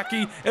ambush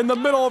Becky in the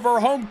middle of her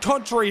home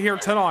country here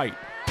tonight.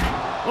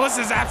 Well, this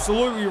is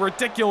absolutely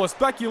ridiculous.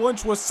 Becky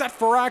Lynch was set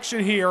for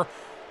action here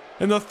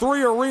in the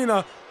 3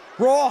 Arena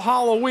Raw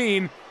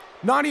Halloween,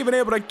 not even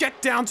able to get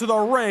down to the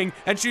ring,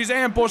 and she's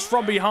ambushed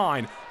from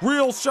behind.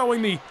 Real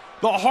showing the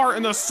heart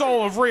and the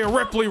soul of Rhea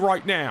Ripley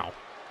right now.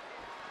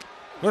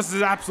 This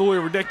is absolutely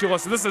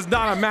ridiculous. This is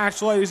not a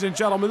match, ladies and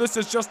gentlemen. This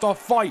is just a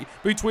fight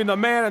between the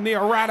man and the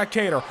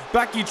Eradicator.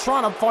 Becky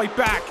trying to fight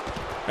back.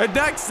 And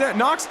next,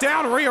 knocks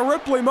down Rhea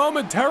Ripley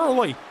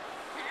momentarily.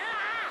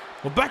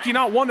 Well, Becky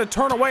not one to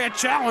turn away a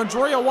challenge.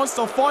 Rhea wants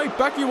to fight.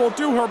 Becky will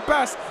do her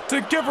best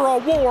to give her a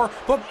war,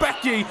 but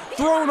Becky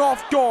thrown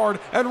off guard,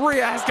 and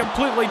Rhea has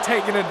completely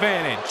taken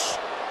advantage.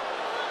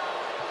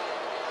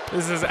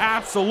 This is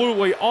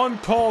absolutely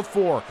uncalled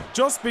for.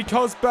 Just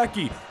because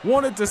Becky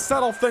wanted to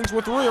settle things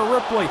with Rhea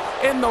Ripley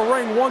in the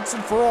ring once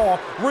and for all,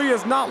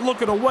 Rhea's not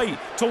looking to wait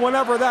till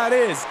whenever that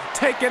is,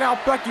 taking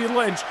out Becky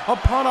Lynch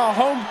upon a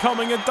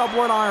homecoming in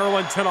Dublin,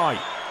 Ireland tonight.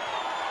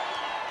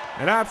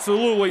 An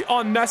absolutely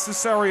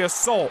unnecessary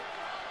assault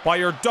by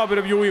your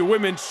WWE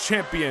Women's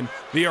Champion,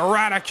 the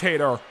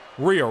Eradicator,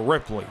 Rhea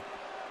Ripley.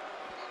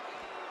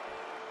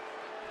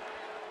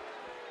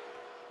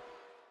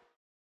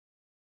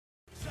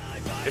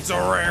 It's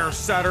a rare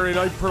Saturday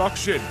night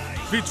production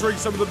featuring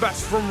some of the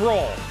best from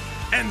Raw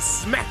and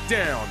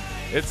SmackDown.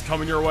 It's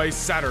coming your way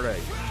Saturday,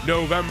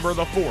 November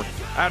the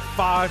 4th at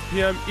 5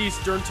 p.m.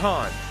 Eastern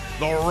Time.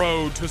 The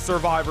Road to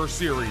Survivor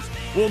Series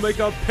will make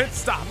a pit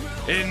stop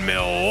in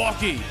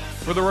Milwaukee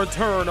for the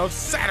return of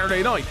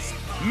Saturday night's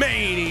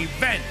main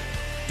event.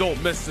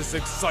 Don't miss this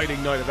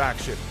exciting night of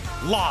action.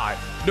 Live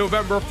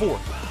November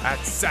 4th at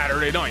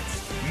Saturday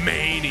night's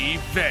main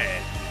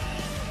event.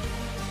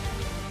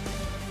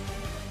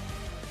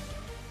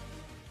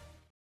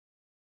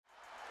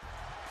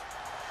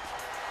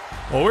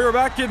 Well, we are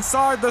back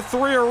inside the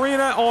 3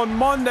 Arena on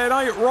Monday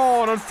Night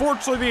Raw, and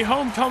unfortunately the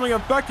homecoming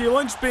of Becky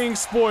Lynch being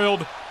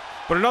spoiled.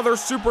 But another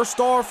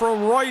superstar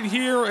from right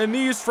here in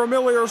these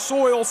familiar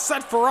soils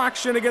set for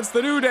action against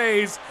the New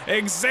Day's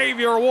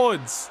Xavier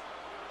Woods.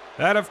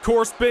 That, of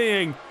course,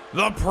 being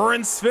the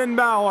Prince Finn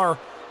Balor.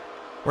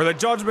 Where the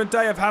Judgment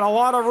Day have had a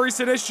lot of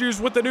recent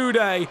issues with the New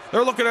Day,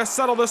 they're looking to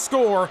settle the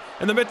score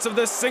in the midst of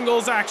this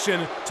singles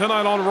action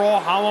tonight on Raw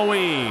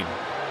Halloween.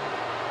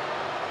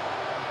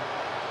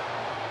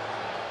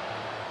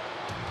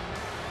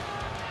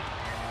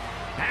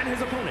 And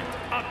his opponent,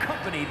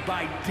 accompanied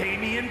by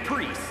Damian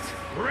Priest,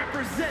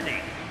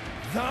 representing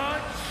the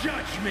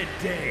Judgment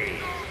Day.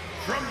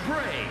 From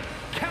Bray,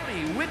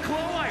 County Wicklow,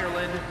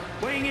 Ireland,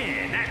 weighing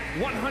in at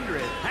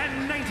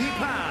 190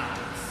 pounds,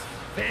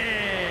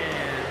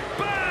 Finn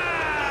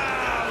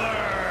Balor!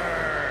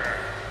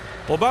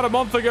 Well, about a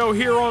month ago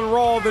here on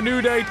Raw, the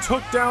New Day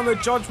took down the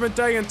Judgment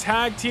Day in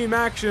tag team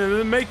action, and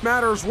to make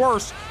matters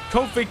worse,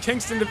 Kofi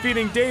Kingston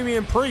defeating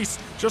Damian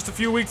Priest just a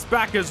few weeks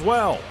back as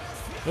well.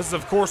 This is,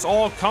 of course,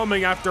 all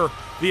coming after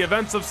the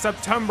events of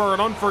September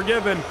and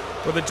Unforgiven,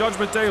 where the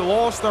Judgment Day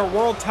lost their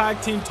World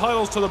Tag Team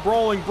titles to the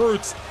Brawling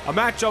Brutes, a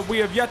matchup we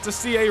have yet to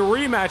see a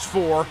rematch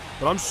for,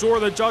 but I'm sure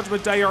the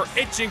Judgment Day are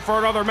itching for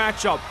another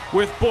matchup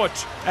with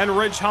Butch and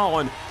Ridge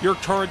Holland, your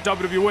current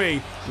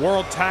WWE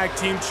World Tag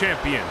Team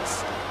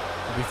Champions.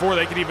 And before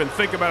they can even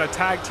think about a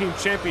Tag Team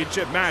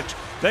Championship match,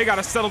 they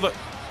gotta settle the...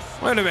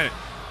 Wait a minute.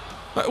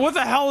 What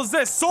the hell is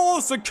this? Solo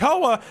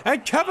Sikoa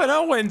and Kevin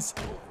Owens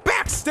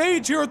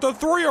backstage here at the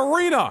 3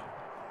 Arena.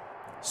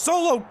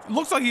 Solo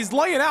looks like he's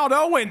laying out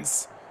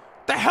Owens.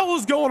 The hell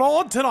is going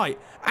on tonight?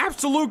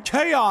 Absolute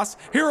chaos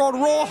here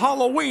on Raw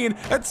Halloween,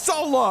 and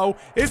Solo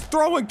is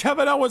throwing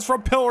Kevin Owens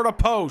from pillar to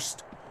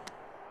post.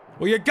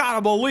 Well, you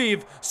gotta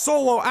believe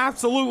Solo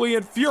absolutely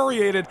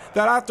infuriated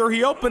that after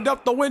he opened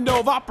up the window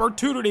of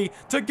opportunity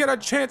to get a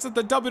chance at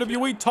the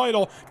WWE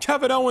title,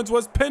 Kevin Owens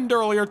was pinned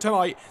earlier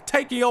tonight,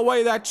 taking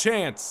away that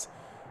chance.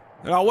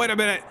 Now, wait a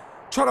minute.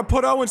 Trying to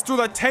put Owens through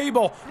the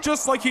table,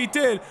 just like he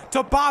did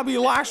to Bobby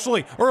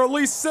Lashley, or at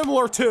least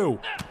similar to.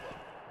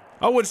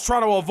 Owens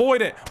trying to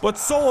avoid it, but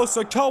Solo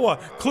Sikoa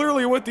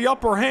clearly with the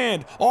upper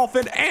hand, off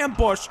an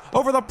ambush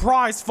over the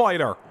prize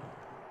fighter.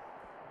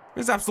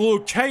 There's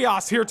absolute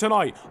chaos here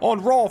tonight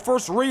on Raw.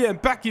 First Rhea and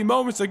Becky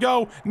moments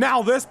ago,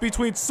 now this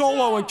between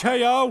Solo and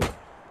KO.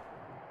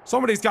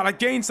 Somebody's got to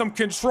gain some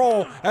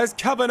control as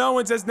Kevin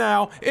Owens is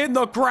now in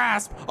the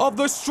grasp of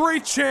the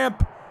Street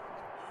Champ.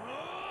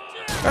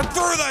 And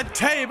through the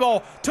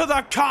table to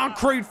the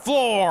concrete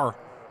floor.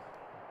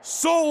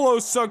 Solo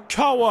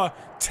Sikoa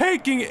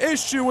taking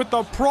issue with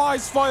the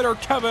prize fighter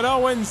Kevin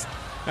Owens.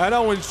 And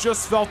Owens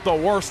just felt the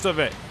worst of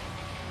it.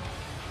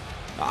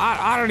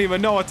 I don't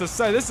even know what to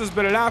say. This has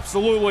been an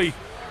absolutely...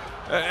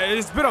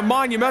 it's been a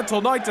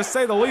monumental night to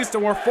say the least,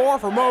 and we're far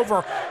from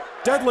over.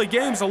 Deadly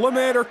Games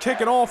Eliminator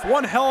kicking off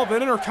one hell of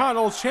an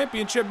Intercontinental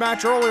Championship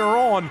match earlier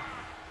on.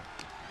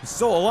 There's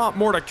still a lot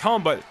more to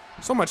come, but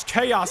so much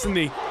chaos in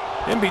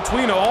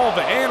between of all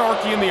the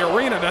anarchy in the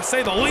arena, to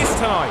say the least,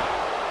 tonight.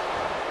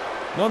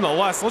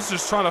 Nonetheless, let's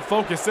just try to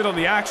focus in on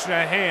the action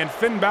at hand.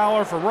 Finn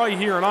Balor from right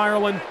here in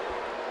Ireland.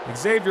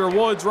 Xavier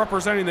Woods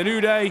representing the New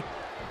Day.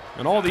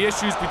 And all the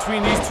issues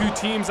between these two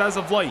teams as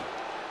of late.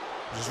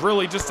 Which is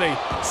really just a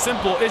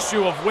simple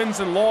issue of wins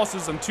and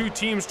losses and two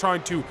teams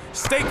trying to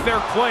stake their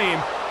claim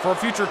for a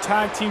future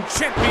tag team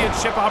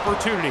championship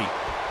opportunity.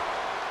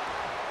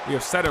 We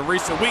have said in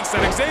recent weeks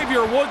that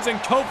Xavier Woods and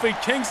Kofi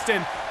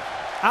Kingston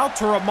out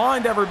to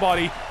remind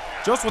everybody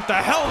just what the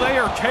hell they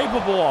are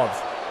capable of.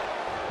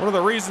 One of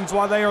the reasons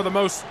why they are the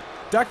most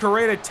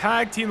decorated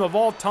tag team of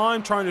all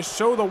time, trying to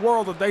show the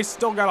world that they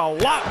still got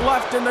a lot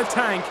left in the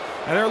tank,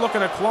 and they're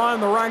looking to climb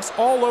the ranks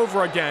all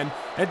over again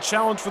and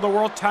challenge for the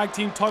World Tag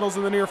Team titles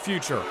in the near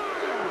future.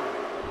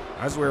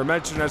 As we were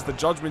mentioning, as the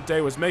Judgment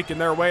Day was making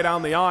their way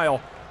down the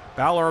aisle,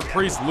 Balor and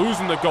Priest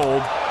losing the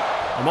gold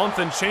a month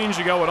and change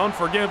ago at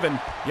Unforgiven,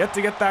 yet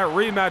to get that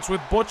rematch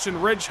with Butch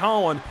and Ridge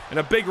Holland, and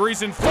a big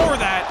reason for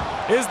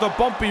that is the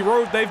bumpy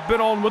road they've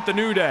been on with the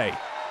New Day.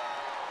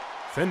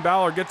 Finn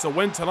Balor gets a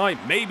win tonight.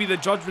 Maybe the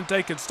Judgment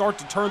Day can start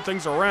to turn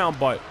things around,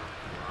 but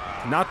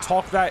cannot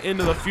talk that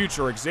into the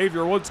future.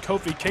 Xavier Woods,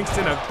 Kofi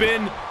Kingston have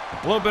been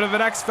a little bit of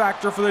an X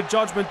factor for the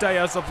Judgment Day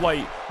as of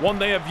late, one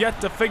they have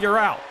yet to figure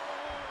out.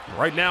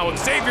 Right now,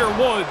 Xavier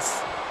Woods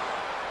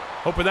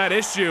hoping that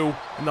issue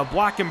in the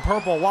black and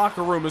purple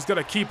locker room is going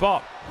to keep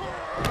up.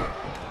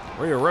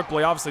 Rhea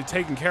Ripley obviously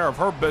taking care of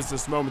her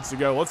business moments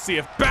ago. Let's see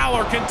if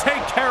Balor can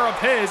take care of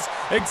his.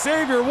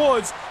 Xavier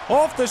Woods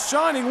off the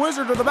Shining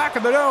Wizard to the back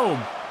of the dome.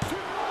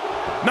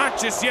 Not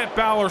just yet,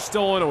 Balor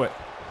still into it.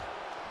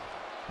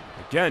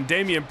 Again,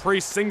 Damian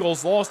Priest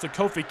singles loss to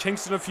Kofi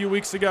Kingston a few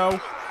weeks ago.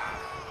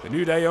 The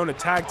New Day own a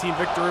tag team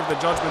victory of the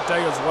Judgment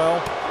Day as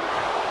well.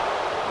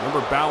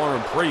 Remember Balor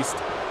and Priest,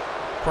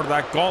 part of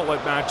that gauntlet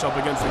matchup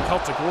against the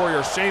Celtic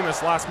Warrior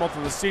Sheamus last month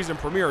of the season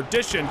premiere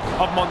edition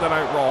of Monday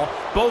Night Raw.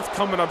 Both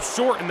coming up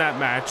short in that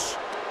match.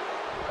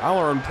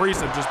 Balor and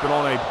Priest have just been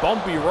on a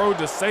bumpy road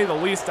to say the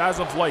least as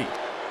of late.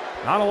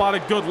 Not a lot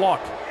of good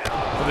luck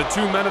for the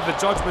two men of the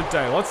Judgment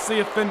Day. Let's see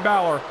if Finn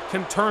Balor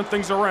can turn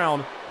things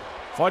around,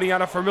 fighting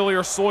out of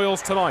familiar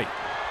soils tonight.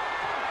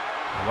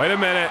 Wait a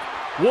minute.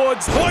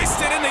 Woods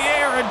hoisted in the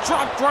air and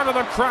dropped right to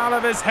the crown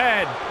of his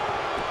head.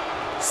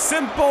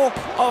 Simple,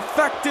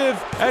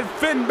 effective, and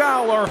Finn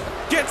Balor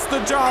gets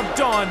the job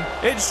done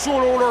in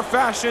short order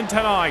fashion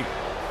tonight.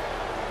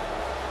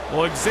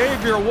 Well,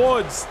 Xavier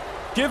Woods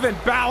giving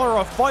Balor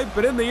a fight,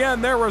 but in the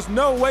end, there was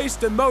no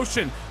wasted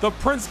motion. The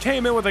Prince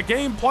came in with a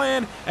game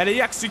plan, and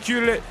he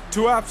executed it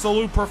to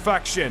absolute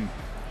perfection.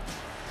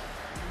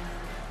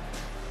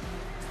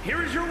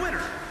 Here is your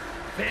winner,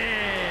 Finn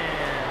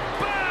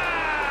Balor!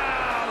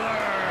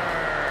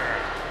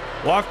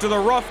 Well, after the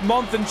rough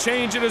month and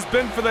change it has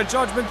been for the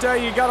Judgment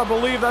Day, you gotta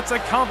believe that's a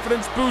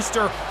confidence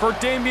booster for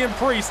Damian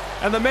Priest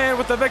and the man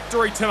with the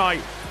victory tonight,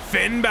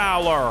 Finn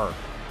Balor.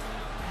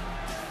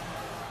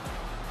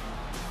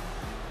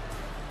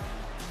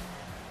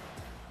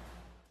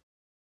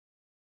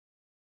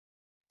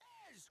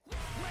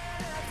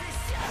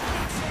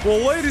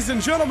 Well, ladies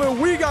and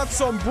gentlemen, we got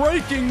some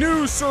breaking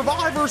news.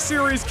 Survivor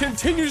Series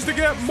continues to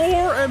get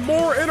more and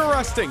more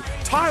interesting.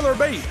 Tyler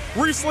Bate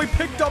recently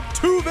picked up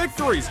 2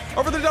 victories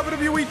over the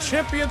WWE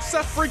champion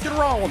Seth freaking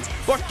Rollins.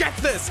 But get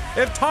this,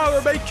 if Tyler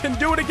Bate can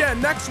do it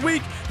again next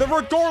week, then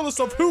regardless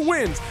of who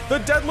wins the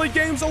Deadly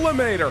Games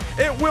Eliminator,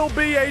 it will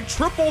be a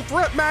triple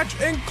threat match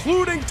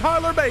including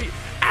Tyler Bate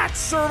at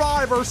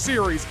Survivor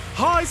Series.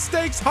 High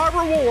stakes, high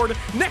reward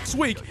next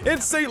week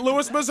in St.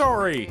 Louis,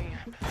 Missouri.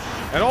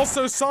 And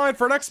also signed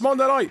for next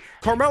Monday night,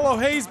 Carmelo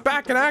Hayes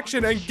back in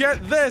action, and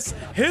get this,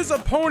 his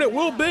opponent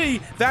will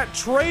be that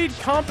trade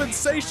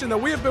compensation that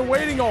we have been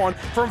waiting on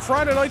from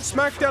Friday Night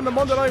SmackDown to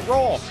Monday Night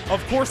Raw.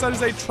 Of course, that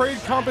is a trade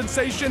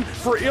compensation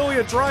for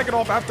Ilya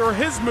Dragunov after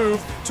his move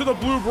to the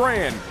Blue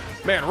brand.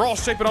 Man,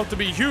 Raw's shaping up to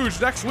be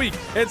huge next week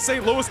in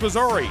St. Louis,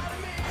 Missouri.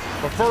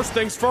 But first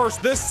things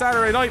first, this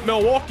Saturday night,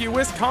 Milwaukee,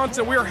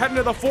 Wisconsin, we are heading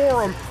to the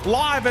Forum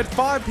live at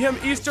 5 p.m.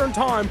 Eastern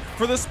Time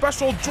for the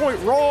special joint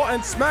Raw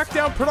and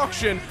SmackDown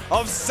production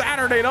of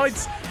Saturday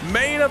night's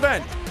main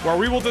event, where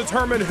we will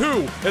determine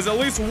who is at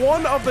least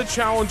one of the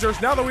challengers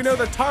now that we know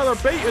that Tyler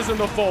Bate is in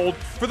the fold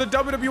for the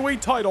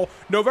WWE title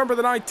November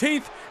the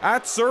 19th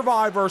at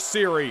Survivor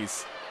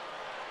Series.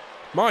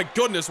 My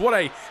goodness, what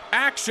a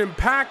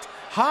action-packed,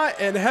 hot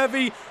and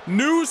heavy,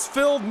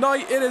 news-filled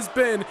night it has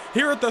been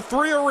here at the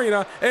 3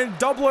 Arena in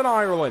Dublin,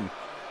 Ireland.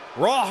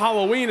 Raw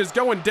Halloween is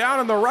going down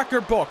in the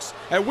record books,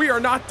 and we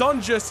are not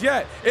done just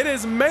yet. It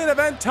is main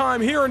event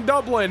time here in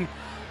Dublin,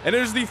 and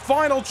it is the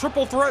final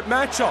triple threat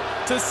matchup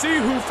to see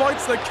who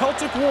fights the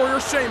Celtic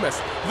Warrior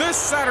Sheamus this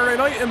Saturday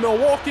night in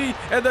Milwaukee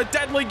in the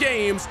Deadly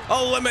Games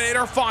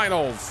Eliminator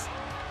Finals.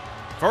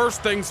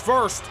 First things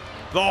first,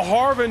 the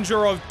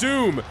Harbinger of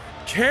Doom,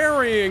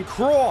 Karrion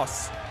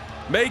Kross,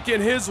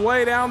 making his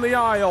way down the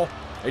aisle.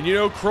 And you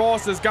know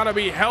Kross is going to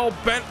be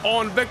hell-bent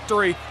on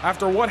victory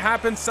after what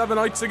happened 7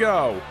 nights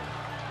ago.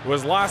 It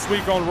was last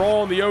week on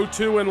Raw in the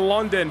O2 in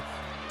London.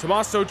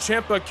 Tommaso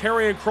Ciampa,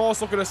 Karrion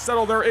Kross looking to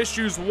settle their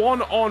issues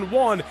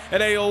one-on-one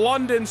in a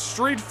London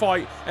street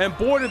fight. And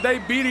boy, did they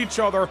beat each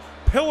other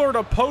pillar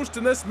to post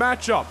in this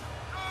matchup.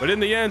 But in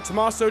the end,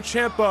 Tommaso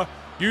Ciampa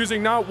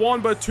using not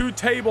one but 2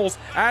 tables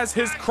as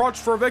his crutch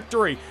for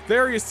victory.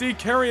 There you see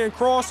Karrion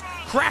Kross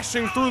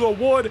crashing through the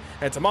wood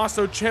and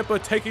Tommaso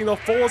Ciampa taking the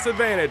fullest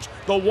advantage.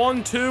 The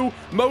 1-2,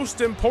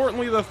 most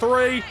importantly the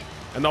 3,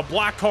 and the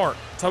Blackheart,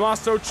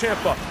 Tommaso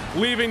Ciampa,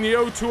 leaving the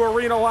O2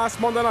 Arena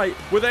last Monday night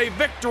with a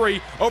victory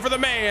over the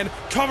man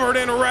covered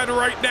in red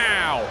right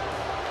now.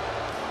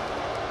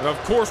 And of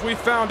course we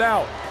found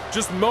out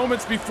just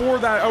moments before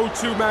that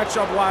O2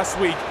 matchup last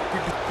week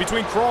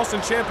between Kross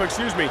and Ciampa,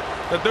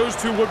 that those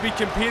two would be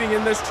competing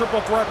in this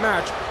triple threat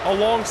match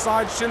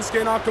alongside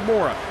Shinsuke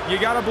Nakamura. You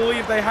gotta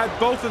believe they had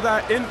both of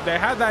that in,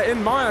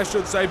 mind, I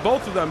should say,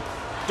 both of them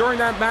during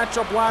that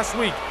matchup last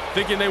week,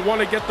 thinking they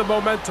want to get the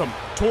momentum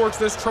towards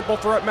this triple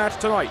threat match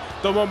tonight.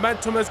 The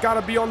momentum has got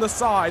to be on the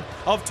side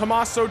of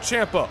Tommaso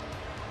Ciampa.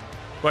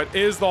 But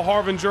is the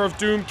Harbinger of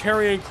Doom,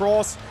 Karrion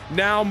Kross,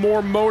 now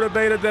more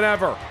motivated than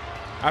ever?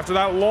 After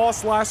that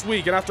loss last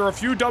week and after a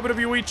few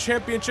WWE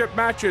Championship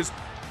matches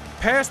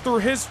passed through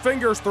his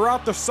fingers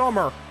throughout the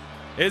summer,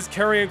 is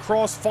Karrion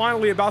Kross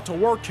finally about to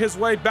work his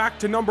way back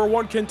to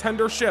 #1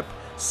 contendership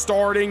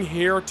starting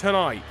here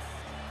tonight?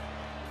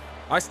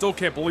 I still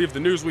can't believe the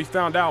news we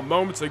found out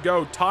moments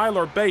ago.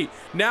 Tyler Bate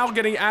now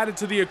getting added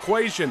to the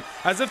equation,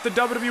 as if the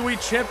WWE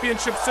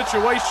Championship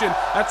situation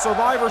at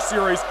Survivor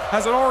Series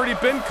hasn't already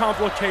been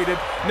complicated.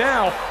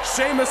 Now,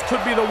 Sheamus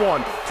could be the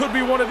one. Could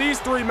be one of these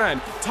 3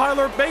 men.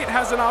 Tyler Bate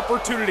has an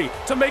opportunity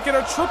to make it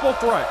a triple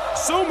threat.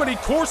 So many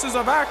courses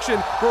of action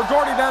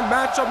regarding that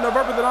matchup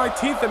November the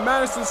 19th in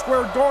Madison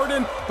Square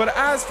Garden. But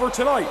as for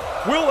tonight,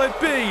 will it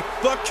be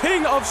the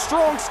King of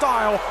Strong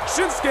Style,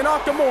 Shinsuke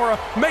Nakamura,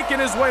 making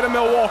his way to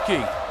Milwaukee?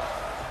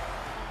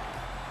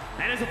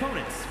 And his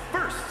opponents,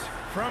 first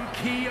from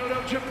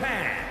Kyoto,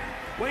 Japan,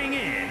 weighing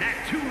in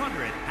at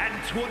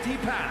 220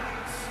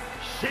 pounds,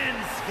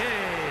 Shinsuke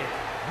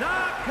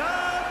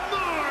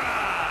Nakamura.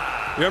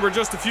 Remember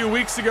just a few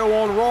weeks ago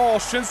on Raw,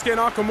 Shinsuke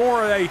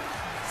Nakamura, a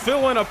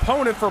fill-in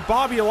opponent for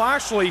Bobby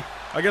Lashley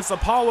against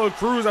Apollo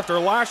Crews after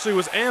Lashley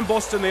was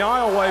ambushed in the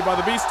aisleway by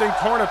the Beast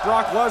Incarnate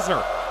Brock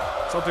Lesnar.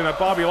 Something that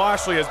Bobby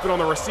Lashley has been on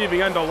the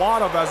receiving end a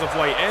lot of as of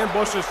late.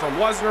 Ambushes from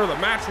Lesnar, the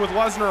match with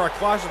Lesnar at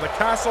Clash of the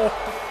Castle.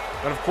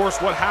 And of course,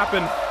 what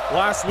happened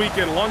last week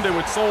in London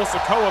with Solo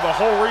Sikoa, the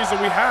whole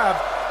reason we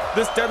have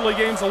this Deadly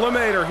Games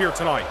Eliminator here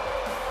tonight.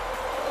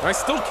 And I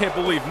still can't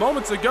believe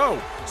moments ago,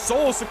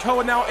 Solo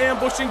Sikoa now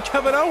ambushing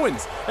Kevin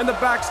Owens in the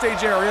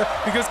backstage area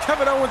because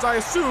Kevin Owens,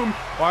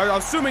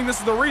 assuming this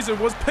is the reason,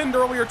 was pinned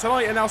earlier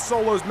tonight and now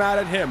Solo's mad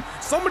at him.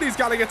 Somebody's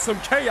got to get some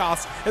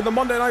chaos in the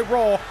Monday Night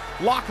Raw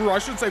locker room. I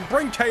should say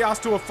bring chaos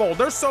to a fold.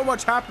 There's so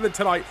much happening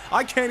tonight,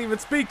 I can't even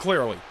speak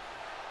clearly.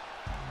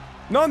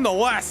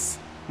 Nonetheless,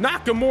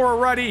 Nakamura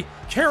ready,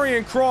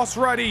 Karrion Kross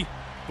ready.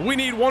 We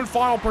need one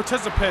final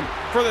participant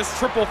for this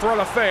triple threat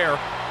affair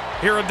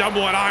here in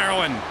Dublin,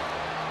 Ireland.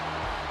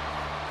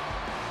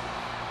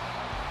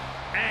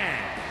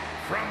 And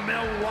from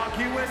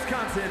Milwaukee,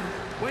 Wisconsin,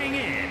 weighing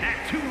in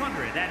at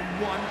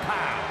 201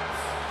 pounds,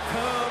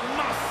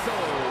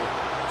 Tommaso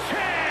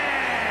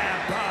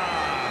Ciampa.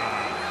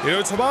 You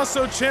know,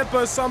 Tommaso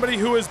Ciampa is somebody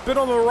who has been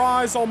on the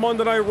rise on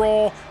Monday Night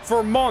Raw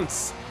for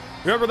months.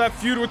 Remember that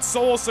feud with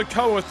Solo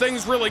Sikoa?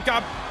 Things really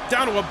got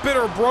down to a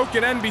bitter,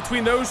 broken end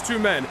between those 2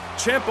 men.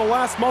 Ciampa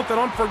last month at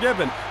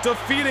Unforgiven,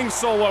 defeating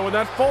Solo in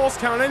that Falls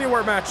Count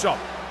Anywhere matchup.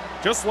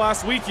 Just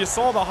last week, you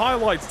saw the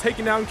highlights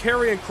taking down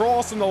Karrion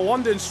Kross in the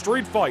London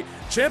street fight.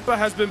 Ciampa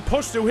has been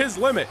pushed to his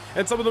limit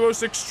in some of the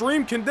most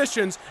extreme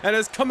conditions and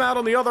has come out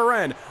on the other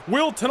end.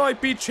 Will tonight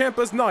be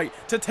Ciampa's night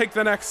to take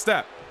the next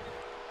step?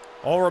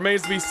 All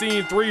remains to be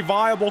seen. 3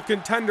 viable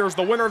contenders.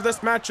 The winner of this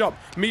matchup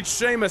meets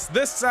Sheamus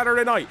this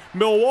Saturday night,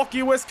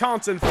 Milwaukee,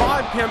 Wisconsin,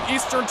 5 p.m.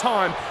 Eastern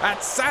Time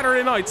at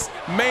Saturday night's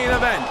main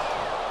event.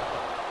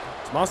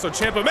 Tommaso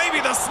Ciampa, maybe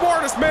the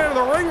smartest man in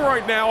the ring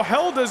right now,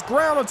 held his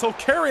ground until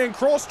Karrion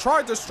Kross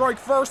tried to strike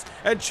first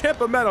and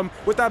Ciampa met him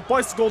with that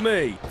bicycle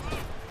knee.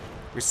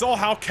 We saw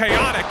how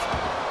chaotic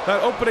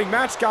that opening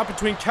match got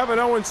between Kevin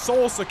Owens,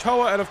 Solo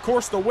Sikoa, and of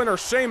course the winner,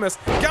 Sheamus.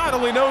 God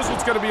only knows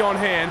what's going to be on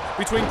hand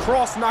between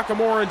Kross,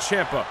 Nakamura, and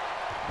Ciampa.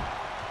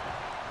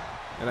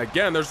 And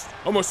again, there's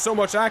almost so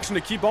much action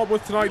to keep up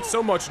with tonight,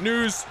 so much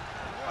news.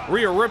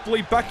 Rhea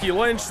Ripley, Becky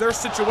Lynch, their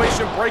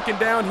situation breaking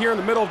down here in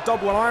the middle of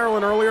Dublin,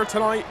 Ireland earlier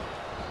tonight.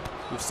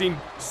 We've seen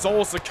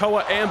Solo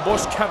Sikoa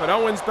ambush Kevin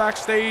Owens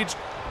backstage.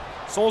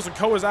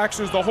 Sikoa's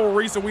action is the whole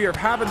reason we are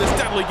having this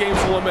Deadly Games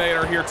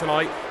Eliminator here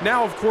tonight.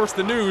 Now, of course,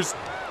 the news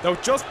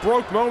that just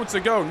broke moments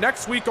ago.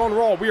 Next week on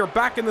Raw, we are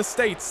back in the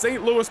States,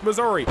 St. Louis,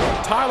 Missouri.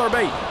 Tyler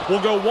Bate will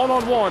go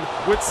one-on-one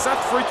with Seth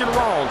freaking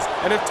Rollins.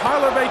 And if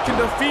Tyler Bate can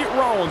defeat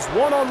Rollins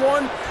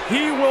one-on-one,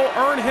 he will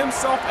earn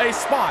himself a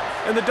spot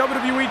in the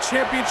WWE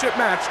Championship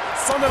match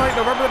Sunday night,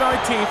 November the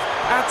 19th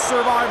at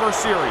Survivor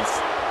Series,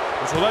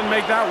 which will then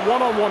make that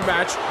one-on-one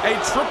match a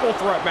triple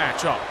threat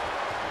matchup.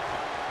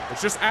 It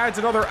just adds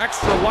another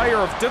extra layer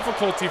of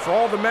difficulty for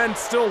all the men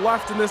still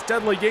left in this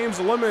Deadly Games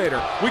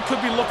Eliminator. We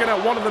could be looking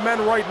at one of the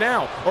men right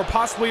now, or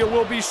possibly it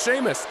will be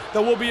Sheamus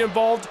that will be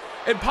involved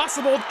in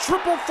possible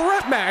triple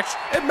threat match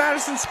at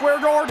Madison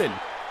Square Garden.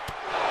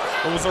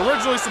 What was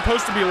originally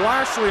supposed to be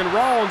Lashley and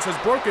Rollins has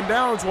broken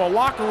down into a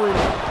locker room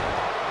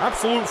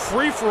absolute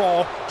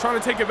free-for-all, trying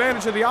to take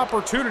advantage of the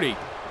opportunity.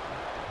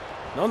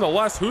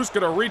 Nonetheless, who's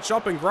going to reach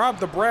up and grab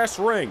the brass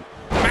ring?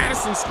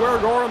 Madison Square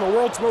Garden, the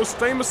world's most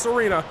famous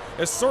arena,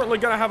 is certainly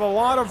going to have a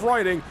lot of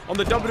writing on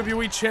the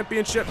WWE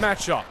Championship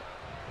matchup.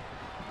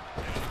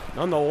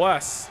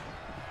 Nonetheless,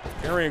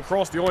 Karrion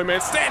Kross, the only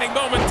man standing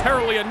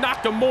momentarily, and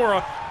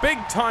Nakamura,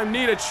 big-time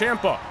knee to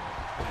Ciampa.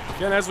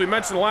 Again, as we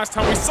mentioned the last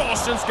time we saw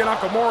Shinsuke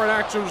Nakamura in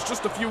action was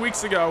just a few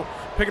weeks ago,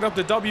 picking up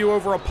the W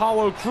over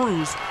Apollo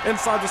Crews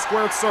inside the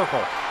squared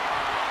circle.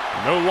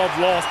 No love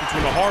lost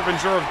between the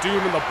Harbinger of Doom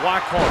and the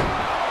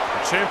Blackheart.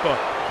 Ciampa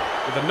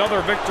with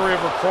another victory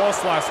over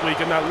Kross last week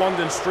in that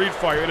London street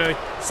fight, in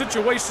a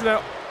situation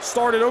that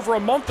started over a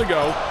month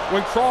ago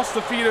when Kross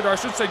defeated, or I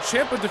should say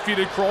Ciampa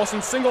defeated Kross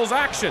in singles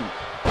action.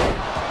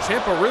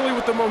 Ciampa really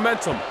with the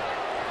momentum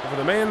over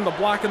the man in the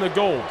black and the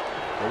gold.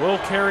 But will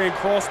Karrion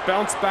Kross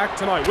bounce back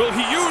tonight? Will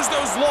he use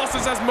those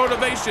losses as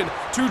motivation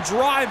to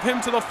drive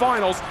him to the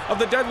finals of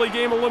the Deadly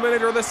Game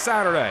Eliminator this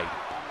Saturday?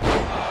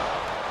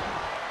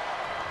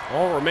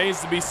 All remains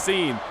to be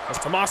seen as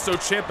Tommaso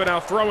Ciampa now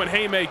throwing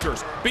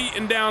haymakers,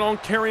 beating down on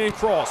Karrion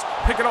Kross,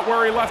 picking up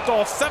where he left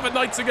off 7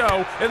 nights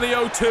ago in the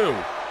O2.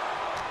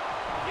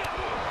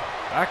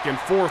 Back and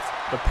forth,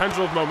 the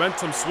pendulum of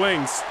momentum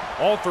swings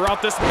all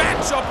throughout this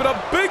matchup, and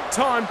a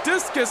big-time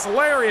discus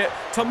lariat.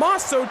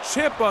 Tommaso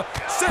Ciampa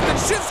sending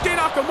Shinsuke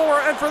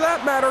Nakamura, and for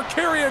that matter,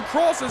 Karrion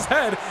Kross's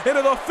head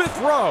into the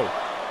 5th row.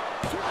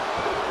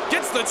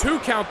 Gets the 2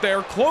 count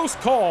there, close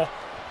call.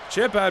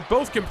 Ciampa had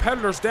both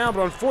competitors down,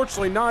 but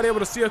unfortunately not able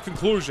to see a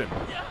conclusion.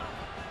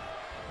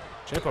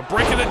 Ciampa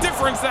breaking the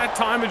difference that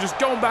time and just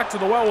going back to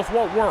the well with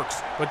what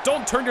works. But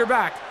don't turn your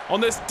back on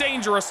this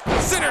dangerous,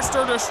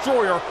 sinister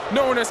destroyer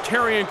known as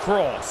Karrion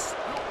Kross.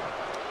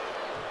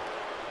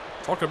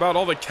 Talking about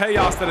all the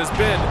chaos that has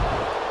been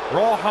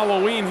Raw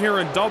Halloween here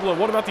in Dublin.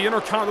 What about the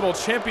Intercontinental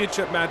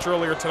Championship match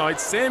earlier tonight?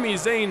 Sami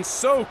Zayn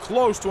so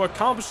close to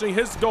accomplishing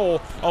his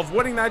goal of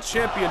winning that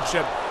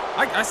championship.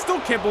 I still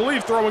can't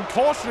believe throwing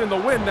caution in the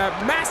wind,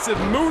 that massive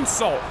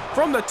moonsault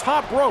from the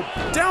top rope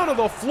down to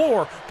the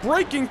floor,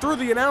 breaking through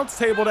the announce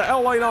table to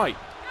LA Knight.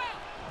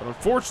 But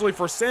unfortunately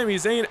for Sami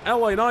Zayn,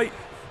 LA Knight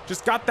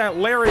just got that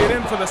lariat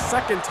in for the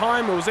 2nd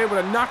time and was able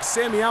to knock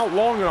Sami out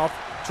long enough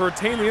to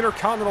retain the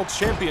Intercontinental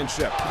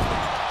Championship.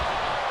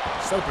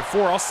 I said it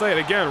before, I'll say it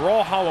again,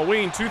 Raw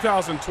Halloween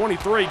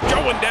 2023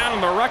 going down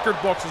in the record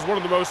books as one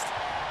of the most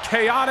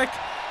chaotic,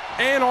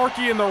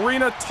 anarchy in the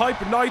arena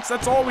type nights.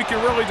 That's all we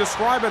can really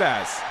describe it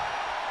as.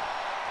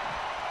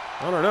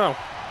 I don't know.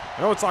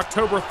 I know it's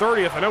October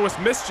 30th. I know it's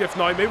Mischief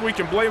Night. Maybe we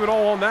can blame it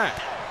all on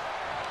that.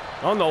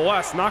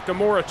 Nonetheless,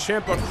 Nakamura,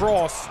 Ciampa,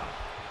 Kross.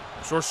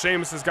 I'm sure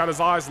Sheamus has got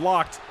his eyes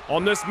locked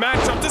on this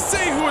matchup to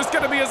see who is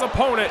going to be his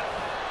opponent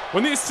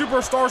when these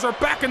superstars are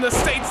back in the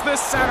States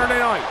this Saturday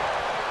night.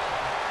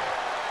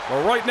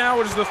 Well, right now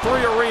it is the 3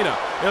 Arena.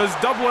 It is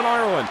Dublin,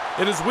 Ireland.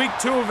 It is week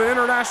 2 of an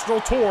international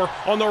tour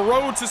on the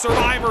road to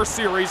Survivor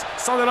Series,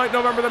 Sunday night,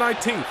 November the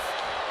 19th.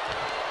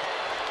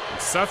 And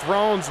Seth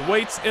Rollins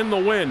waits in the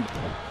wind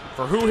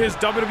for who his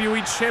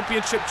WWE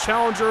Championship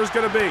challenger is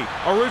going to be.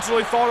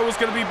 Originally thought it was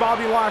going to be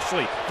Bobby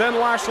Lashley. Then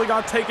Lashley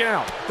got taken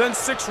out. Then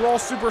 6 Raw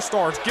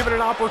superstars given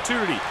an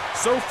opportunity.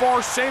 So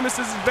far, Sheamus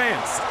has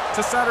advanced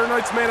to Saturday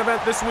night's main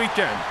event this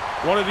weekend.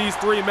 One of these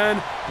 3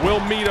 men will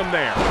meet him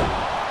there.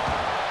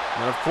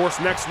 And of course,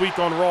 next week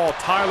on Raw,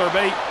 Tyler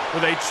Bate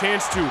with a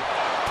chance to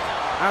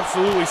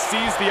absolutely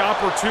seize the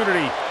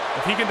opportunity.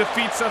 If he can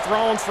defeat Seth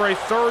Rollins for a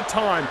 3rd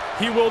time,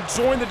 he will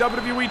join the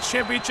WWE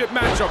Championship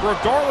matchup,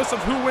 regardless of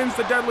who wins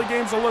the Deadly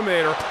Games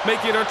Eliminator,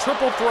 making it a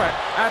triple threat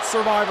at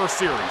Survivor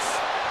Series.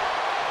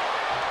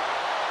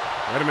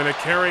 Wait a minute,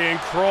 Karrion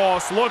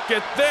Kross, look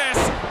at this!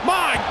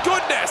 My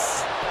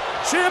goodness!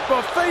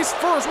 Ciampa face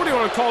first, what do you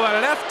want to call that,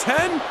 an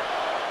F10?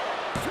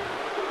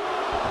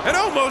 And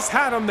almost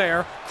had him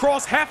there.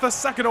 Kross half a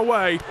second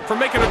away from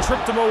making a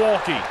trip to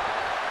Milwaukee.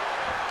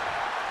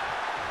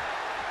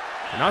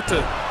 Not to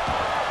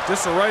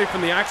disarray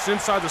from the action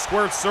inside the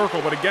squared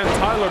circle, but again,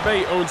 Tyler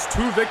Bate owns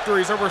 2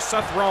 victories over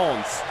Seth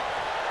Rollins.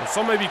 And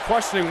some may be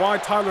questioning why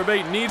Tyler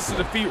Bate needs to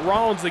defeat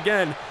Rollins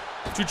again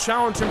to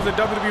challenge him for the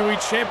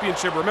WWE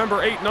Championship.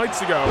 Remember, 8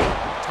 nights ago,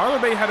 Tyler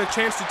Bate had a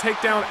chance to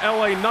take down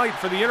LA Knight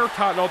for the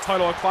Intercontinental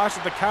title at Clash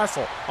at the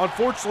Castle.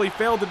 Unfortunately,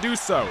 failed to do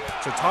so.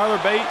 So Tyler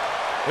Bate,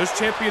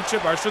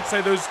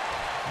 those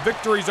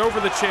victories over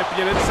the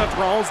champion and Seth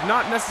Rollins,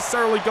 not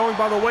necessarily going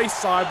by the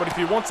wayside, but if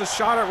he wants a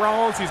shot at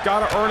Rollins, he's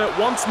got to earn it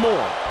once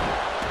more.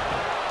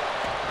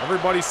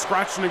 Everybody's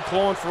scratching and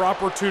clawing for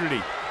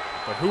opportunity,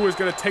 but who is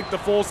going to take the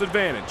fullest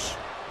advantage?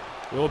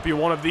 Will it be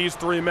one of these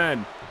three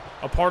men,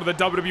 a part of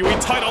the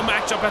WWE title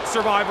matchup at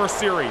Survivor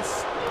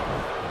Series?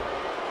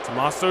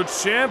 Tommaso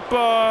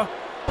Ciampa,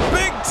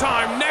 big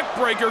time neck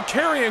breaker,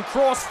 Karrion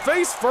Kross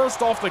face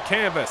first off the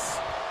canvas.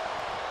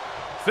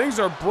 Things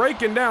are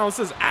breaking down. This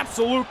is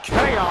absolute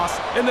chaos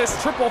in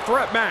this triple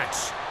threat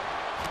match.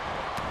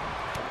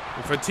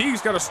 And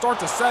fatigue's got to start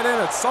to set in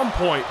at some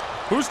point.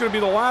 Who's going to be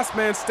the last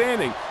man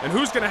standing? And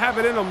who's going to have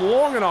it in them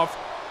long enough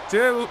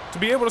to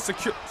be able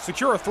to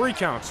secure a 3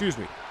 count, excuse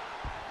me.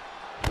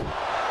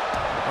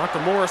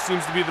 Nakamura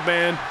seems to be the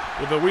man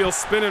with the wheel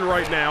spinning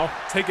right now.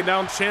 Taking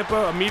down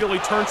Ciampa, immediately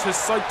turns his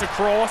sight to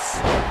Kross.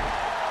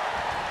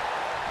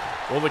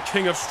 Will the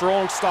King of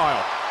Strong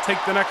Style take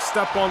the next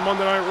step on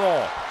Monday Night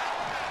Raw?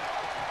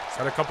 He's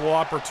had a couple of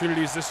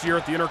opportunities this year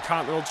at the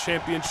Intercontinental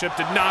Championship.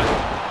 Did not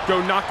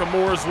go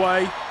Nakamura's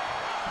way.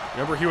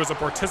 Remember, he was a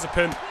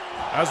participant,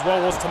 as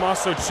well as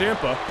Tommaso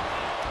Ciampa,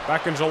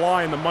 back in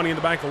July in the Money in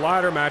the Bank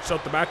ladder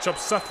matchup. The matchup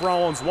Seth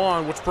Rollins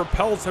won, which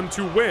propels him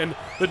to win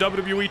the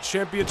WWE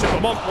Championship a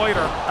month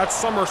later at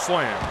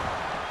SummerSlam.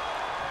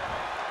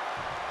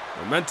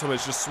 Momentum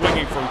is just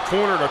swinging from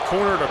corner to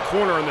corner to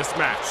corner in this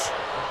match.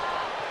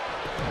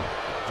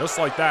 Just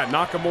like that,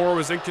 Nakamura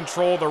was in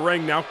control of the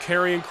ring. Now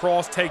Karrion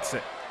Kross takes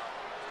it.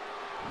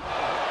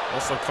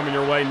 Also coming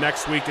your way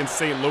next week in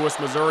St. Louis,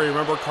 Missouri.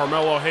 Remember,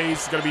 Carmelo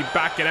Hayes is going to be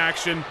back in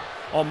action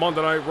on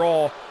Monday Night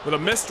Raw with a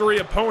mystery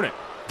opponent.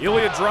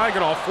 Ilya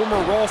Dragunov, former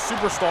Raw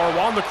superstar,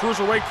 won the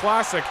Cruiserweight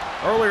Classic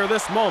earlier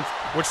this month,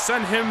 which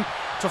sent him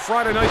to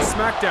Friday Night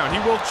SmackDown. He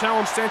will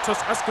challenge Santos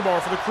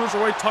Escobar for the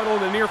Cruiserweight title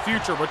in the near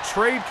future, but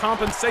trade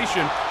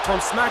compensation from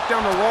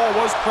SmackDown to Raw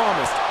was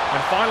promised.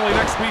 And finally,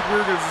 next week,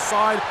 we're going to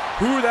decide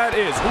who that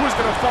is. Who is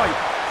going to fight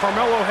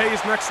Carmelo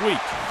Hayes next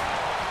week?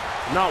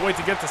 Not wait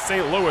to get to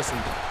St. Louis,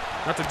 and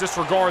not to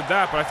disregard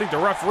that, but I think the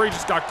referee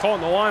just got caught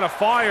in the line of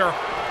fire.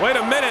 Wait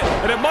a minute,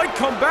 and it might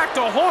come back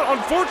to haunt,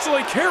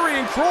 unfortunately,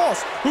 Karrion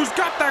Kross, who's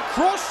got that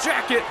cross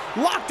jacket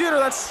locked in, or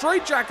that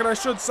straight jacket, I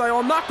should say,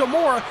 on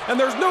Nakamura, and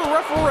there's no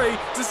referee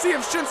to see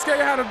if Shinsuke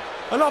had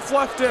enough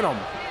left in him.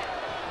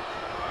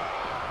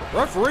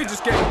 Referee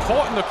just getting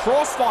caught in the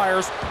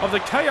crossfires of the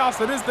chaos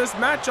that is this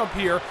matchup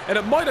here, and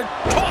it might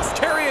have cost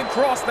Karrion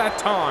Kross that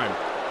time.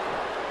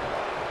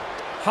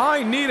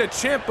 High knee to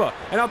Ciampa,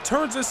 and now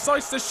turns his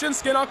sights to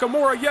Shinsuke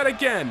Nakamura yet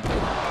again.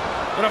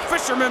 And a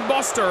fisherman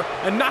buster,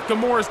 and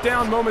Nakamura's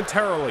down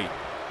momentarily.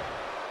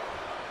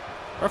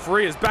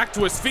 Referee is back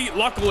to his feet.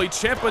 Luckily,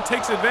 Ciampa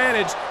takes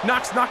advantage,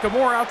 knocks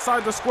Nakamura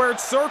outside the squared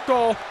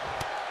circle.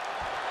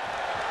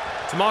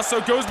 Tommaso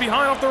goes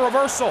behind off the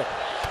reversal.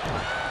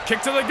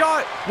 Kick to the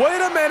gut.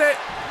 Wait a minute.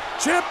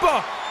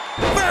 Ciampa,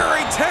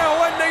 fairy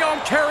tale ending on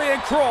Karrion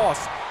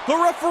Kross. The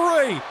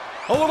referee,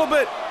 a little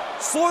bit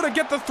slow to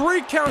get the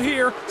 3 count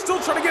here, still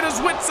trying to get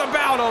his wits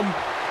about him.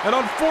 And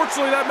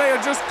unfortunately, that may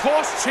have just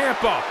cost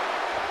Ciampa.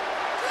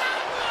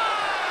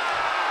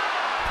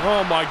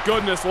 Oh my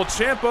goodness, well,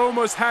 Ciampa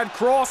almost had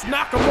Kross.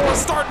 Nakamura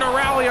starting to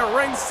rally at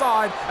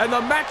ringside, and the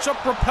matchup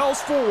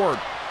propels forward.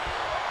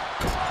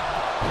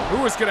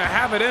 Who is going to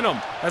have it in him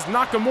as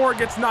Nakamura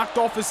gets knocked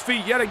off his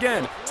feet yet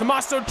again?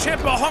 Tommaso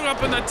Ciampa hung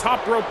up in the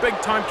top rope, big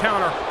time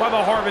counter by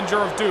the Harbinger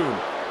of Doom.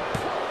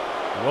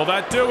 Will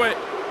that do it?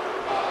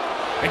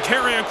 And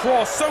Karrion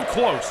Kross so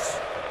close.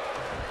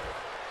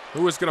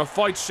 Who is going to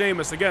fight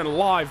Sheamus again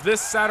live this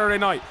Saturday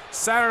night?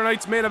 Saturday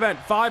night's main event,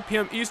 5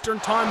 p.m.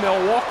 Eastern Time,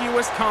 Milwaukee,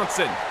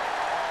 Wisconsin.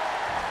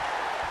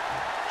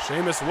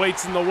 Sheamus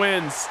waits in the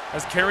wings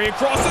as Karrion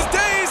Kross is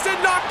dazed, and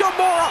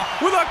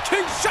Nakamura with a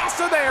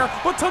Kinshasa there,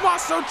 but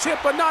Tommaso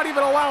Ciampa not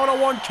even allowing a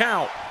 1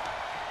 count.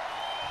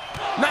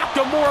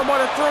 Nakamura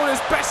might have thrown his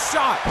best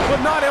shot,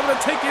 but not able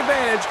to take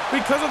advantage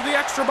because of the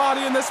extra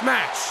body in this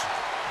match.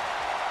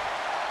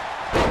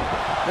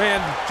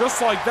 Man,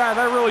 just like that,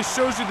 that really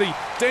shows you the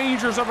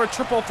dangers of a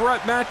triple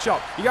threat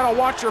matchup. You gotta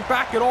watch your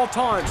back at all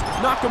times.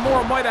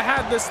 Nakamura might have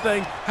had this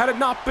thing had it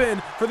not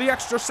been for the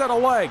extra set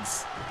of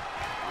legs.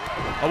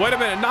 Oh, wait a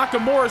minute,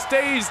 Nakamura's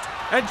dazed,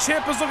 and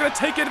Ciampa's looking to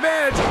take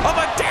advantage of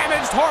a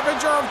damaged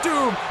Harbinger of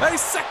Doom. A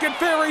second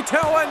fairy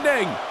tale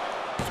ending.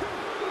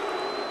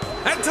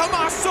 And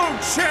Tommaso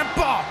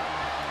Ciampa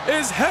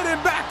is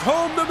heading back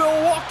home to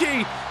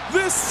Milwaukee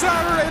this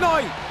Saturday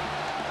night.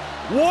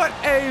 What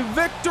a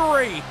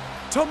victory!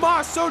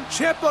 Tommaso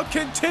Ciampa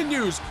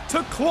continues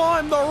to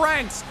climb the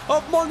ranks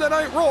of Monday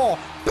Night Raw.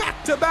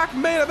 Back-to-back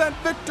main event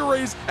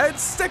victories and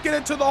sticking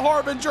it to the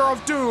Harbinger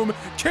of Doom,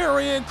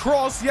 Karrion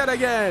Kross yet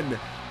again.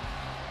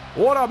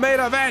 What a main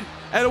event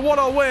and what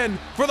a win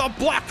for the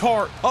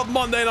Blackheart of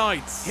Monday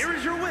nights. Here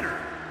is your winner,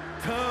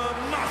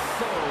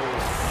 Tommaso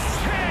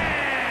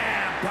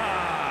Ciampa.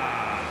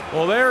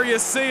 Well, there you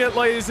see it,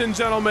 ladies and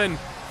gentlemen.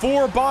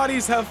 4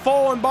 bodies have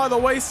fallen by the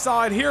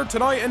wayside here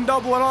tonight in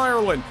Dublin,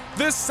 Ireland.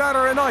 This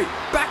Saturday night,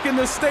 back in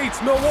the States,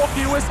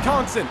 Milwaukee,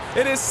 Wisconsin,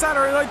 it is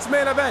Saturday night's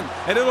main event,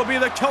 and it'll be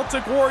the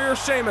Celtic Warrior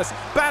Sheamus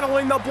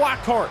battling the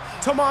Blackheart,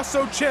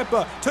 Tommaso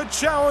Ciampa, to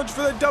challenge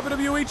for the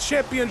WWE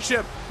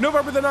Championship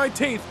November the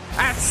 19th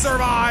at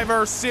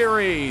Survivor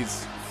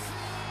Series.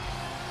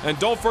 And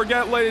don't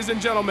forget, ladies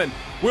and gentlemen,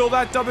 will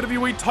that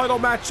WWE title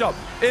matchup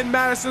in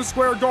Madison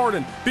Square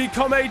Garden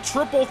become a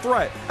triple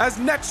threat as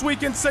next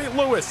week in St.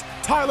 Louis,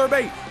 Tyler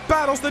Bate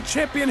battles the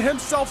champion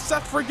himself,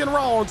 Seth freaking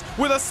Rollins,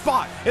 with a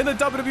spot in the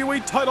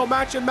WWE title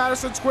match in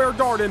Madison Square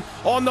Garden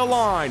on the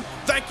line.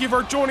 Thank you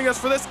for joining us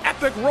for this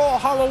epic Raw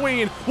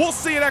Halloween. We'll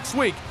see you next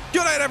week.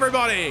 Good night,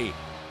 everybody.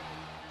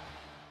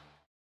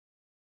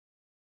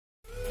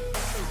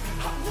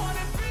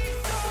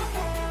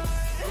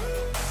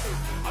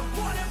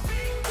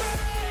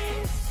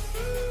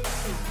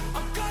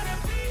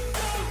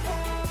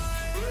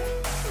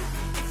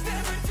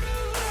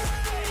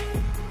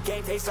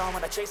 Game face on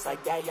when I chase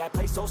like that. Yeah, I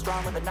play so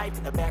strong with a knife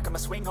in the back. I'ma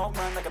swing home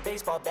run like a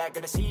baseball bat.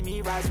 Gonna see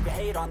me rise if you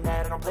hate on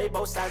that. I don't play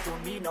both sides,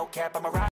 doing me no cap. I'm a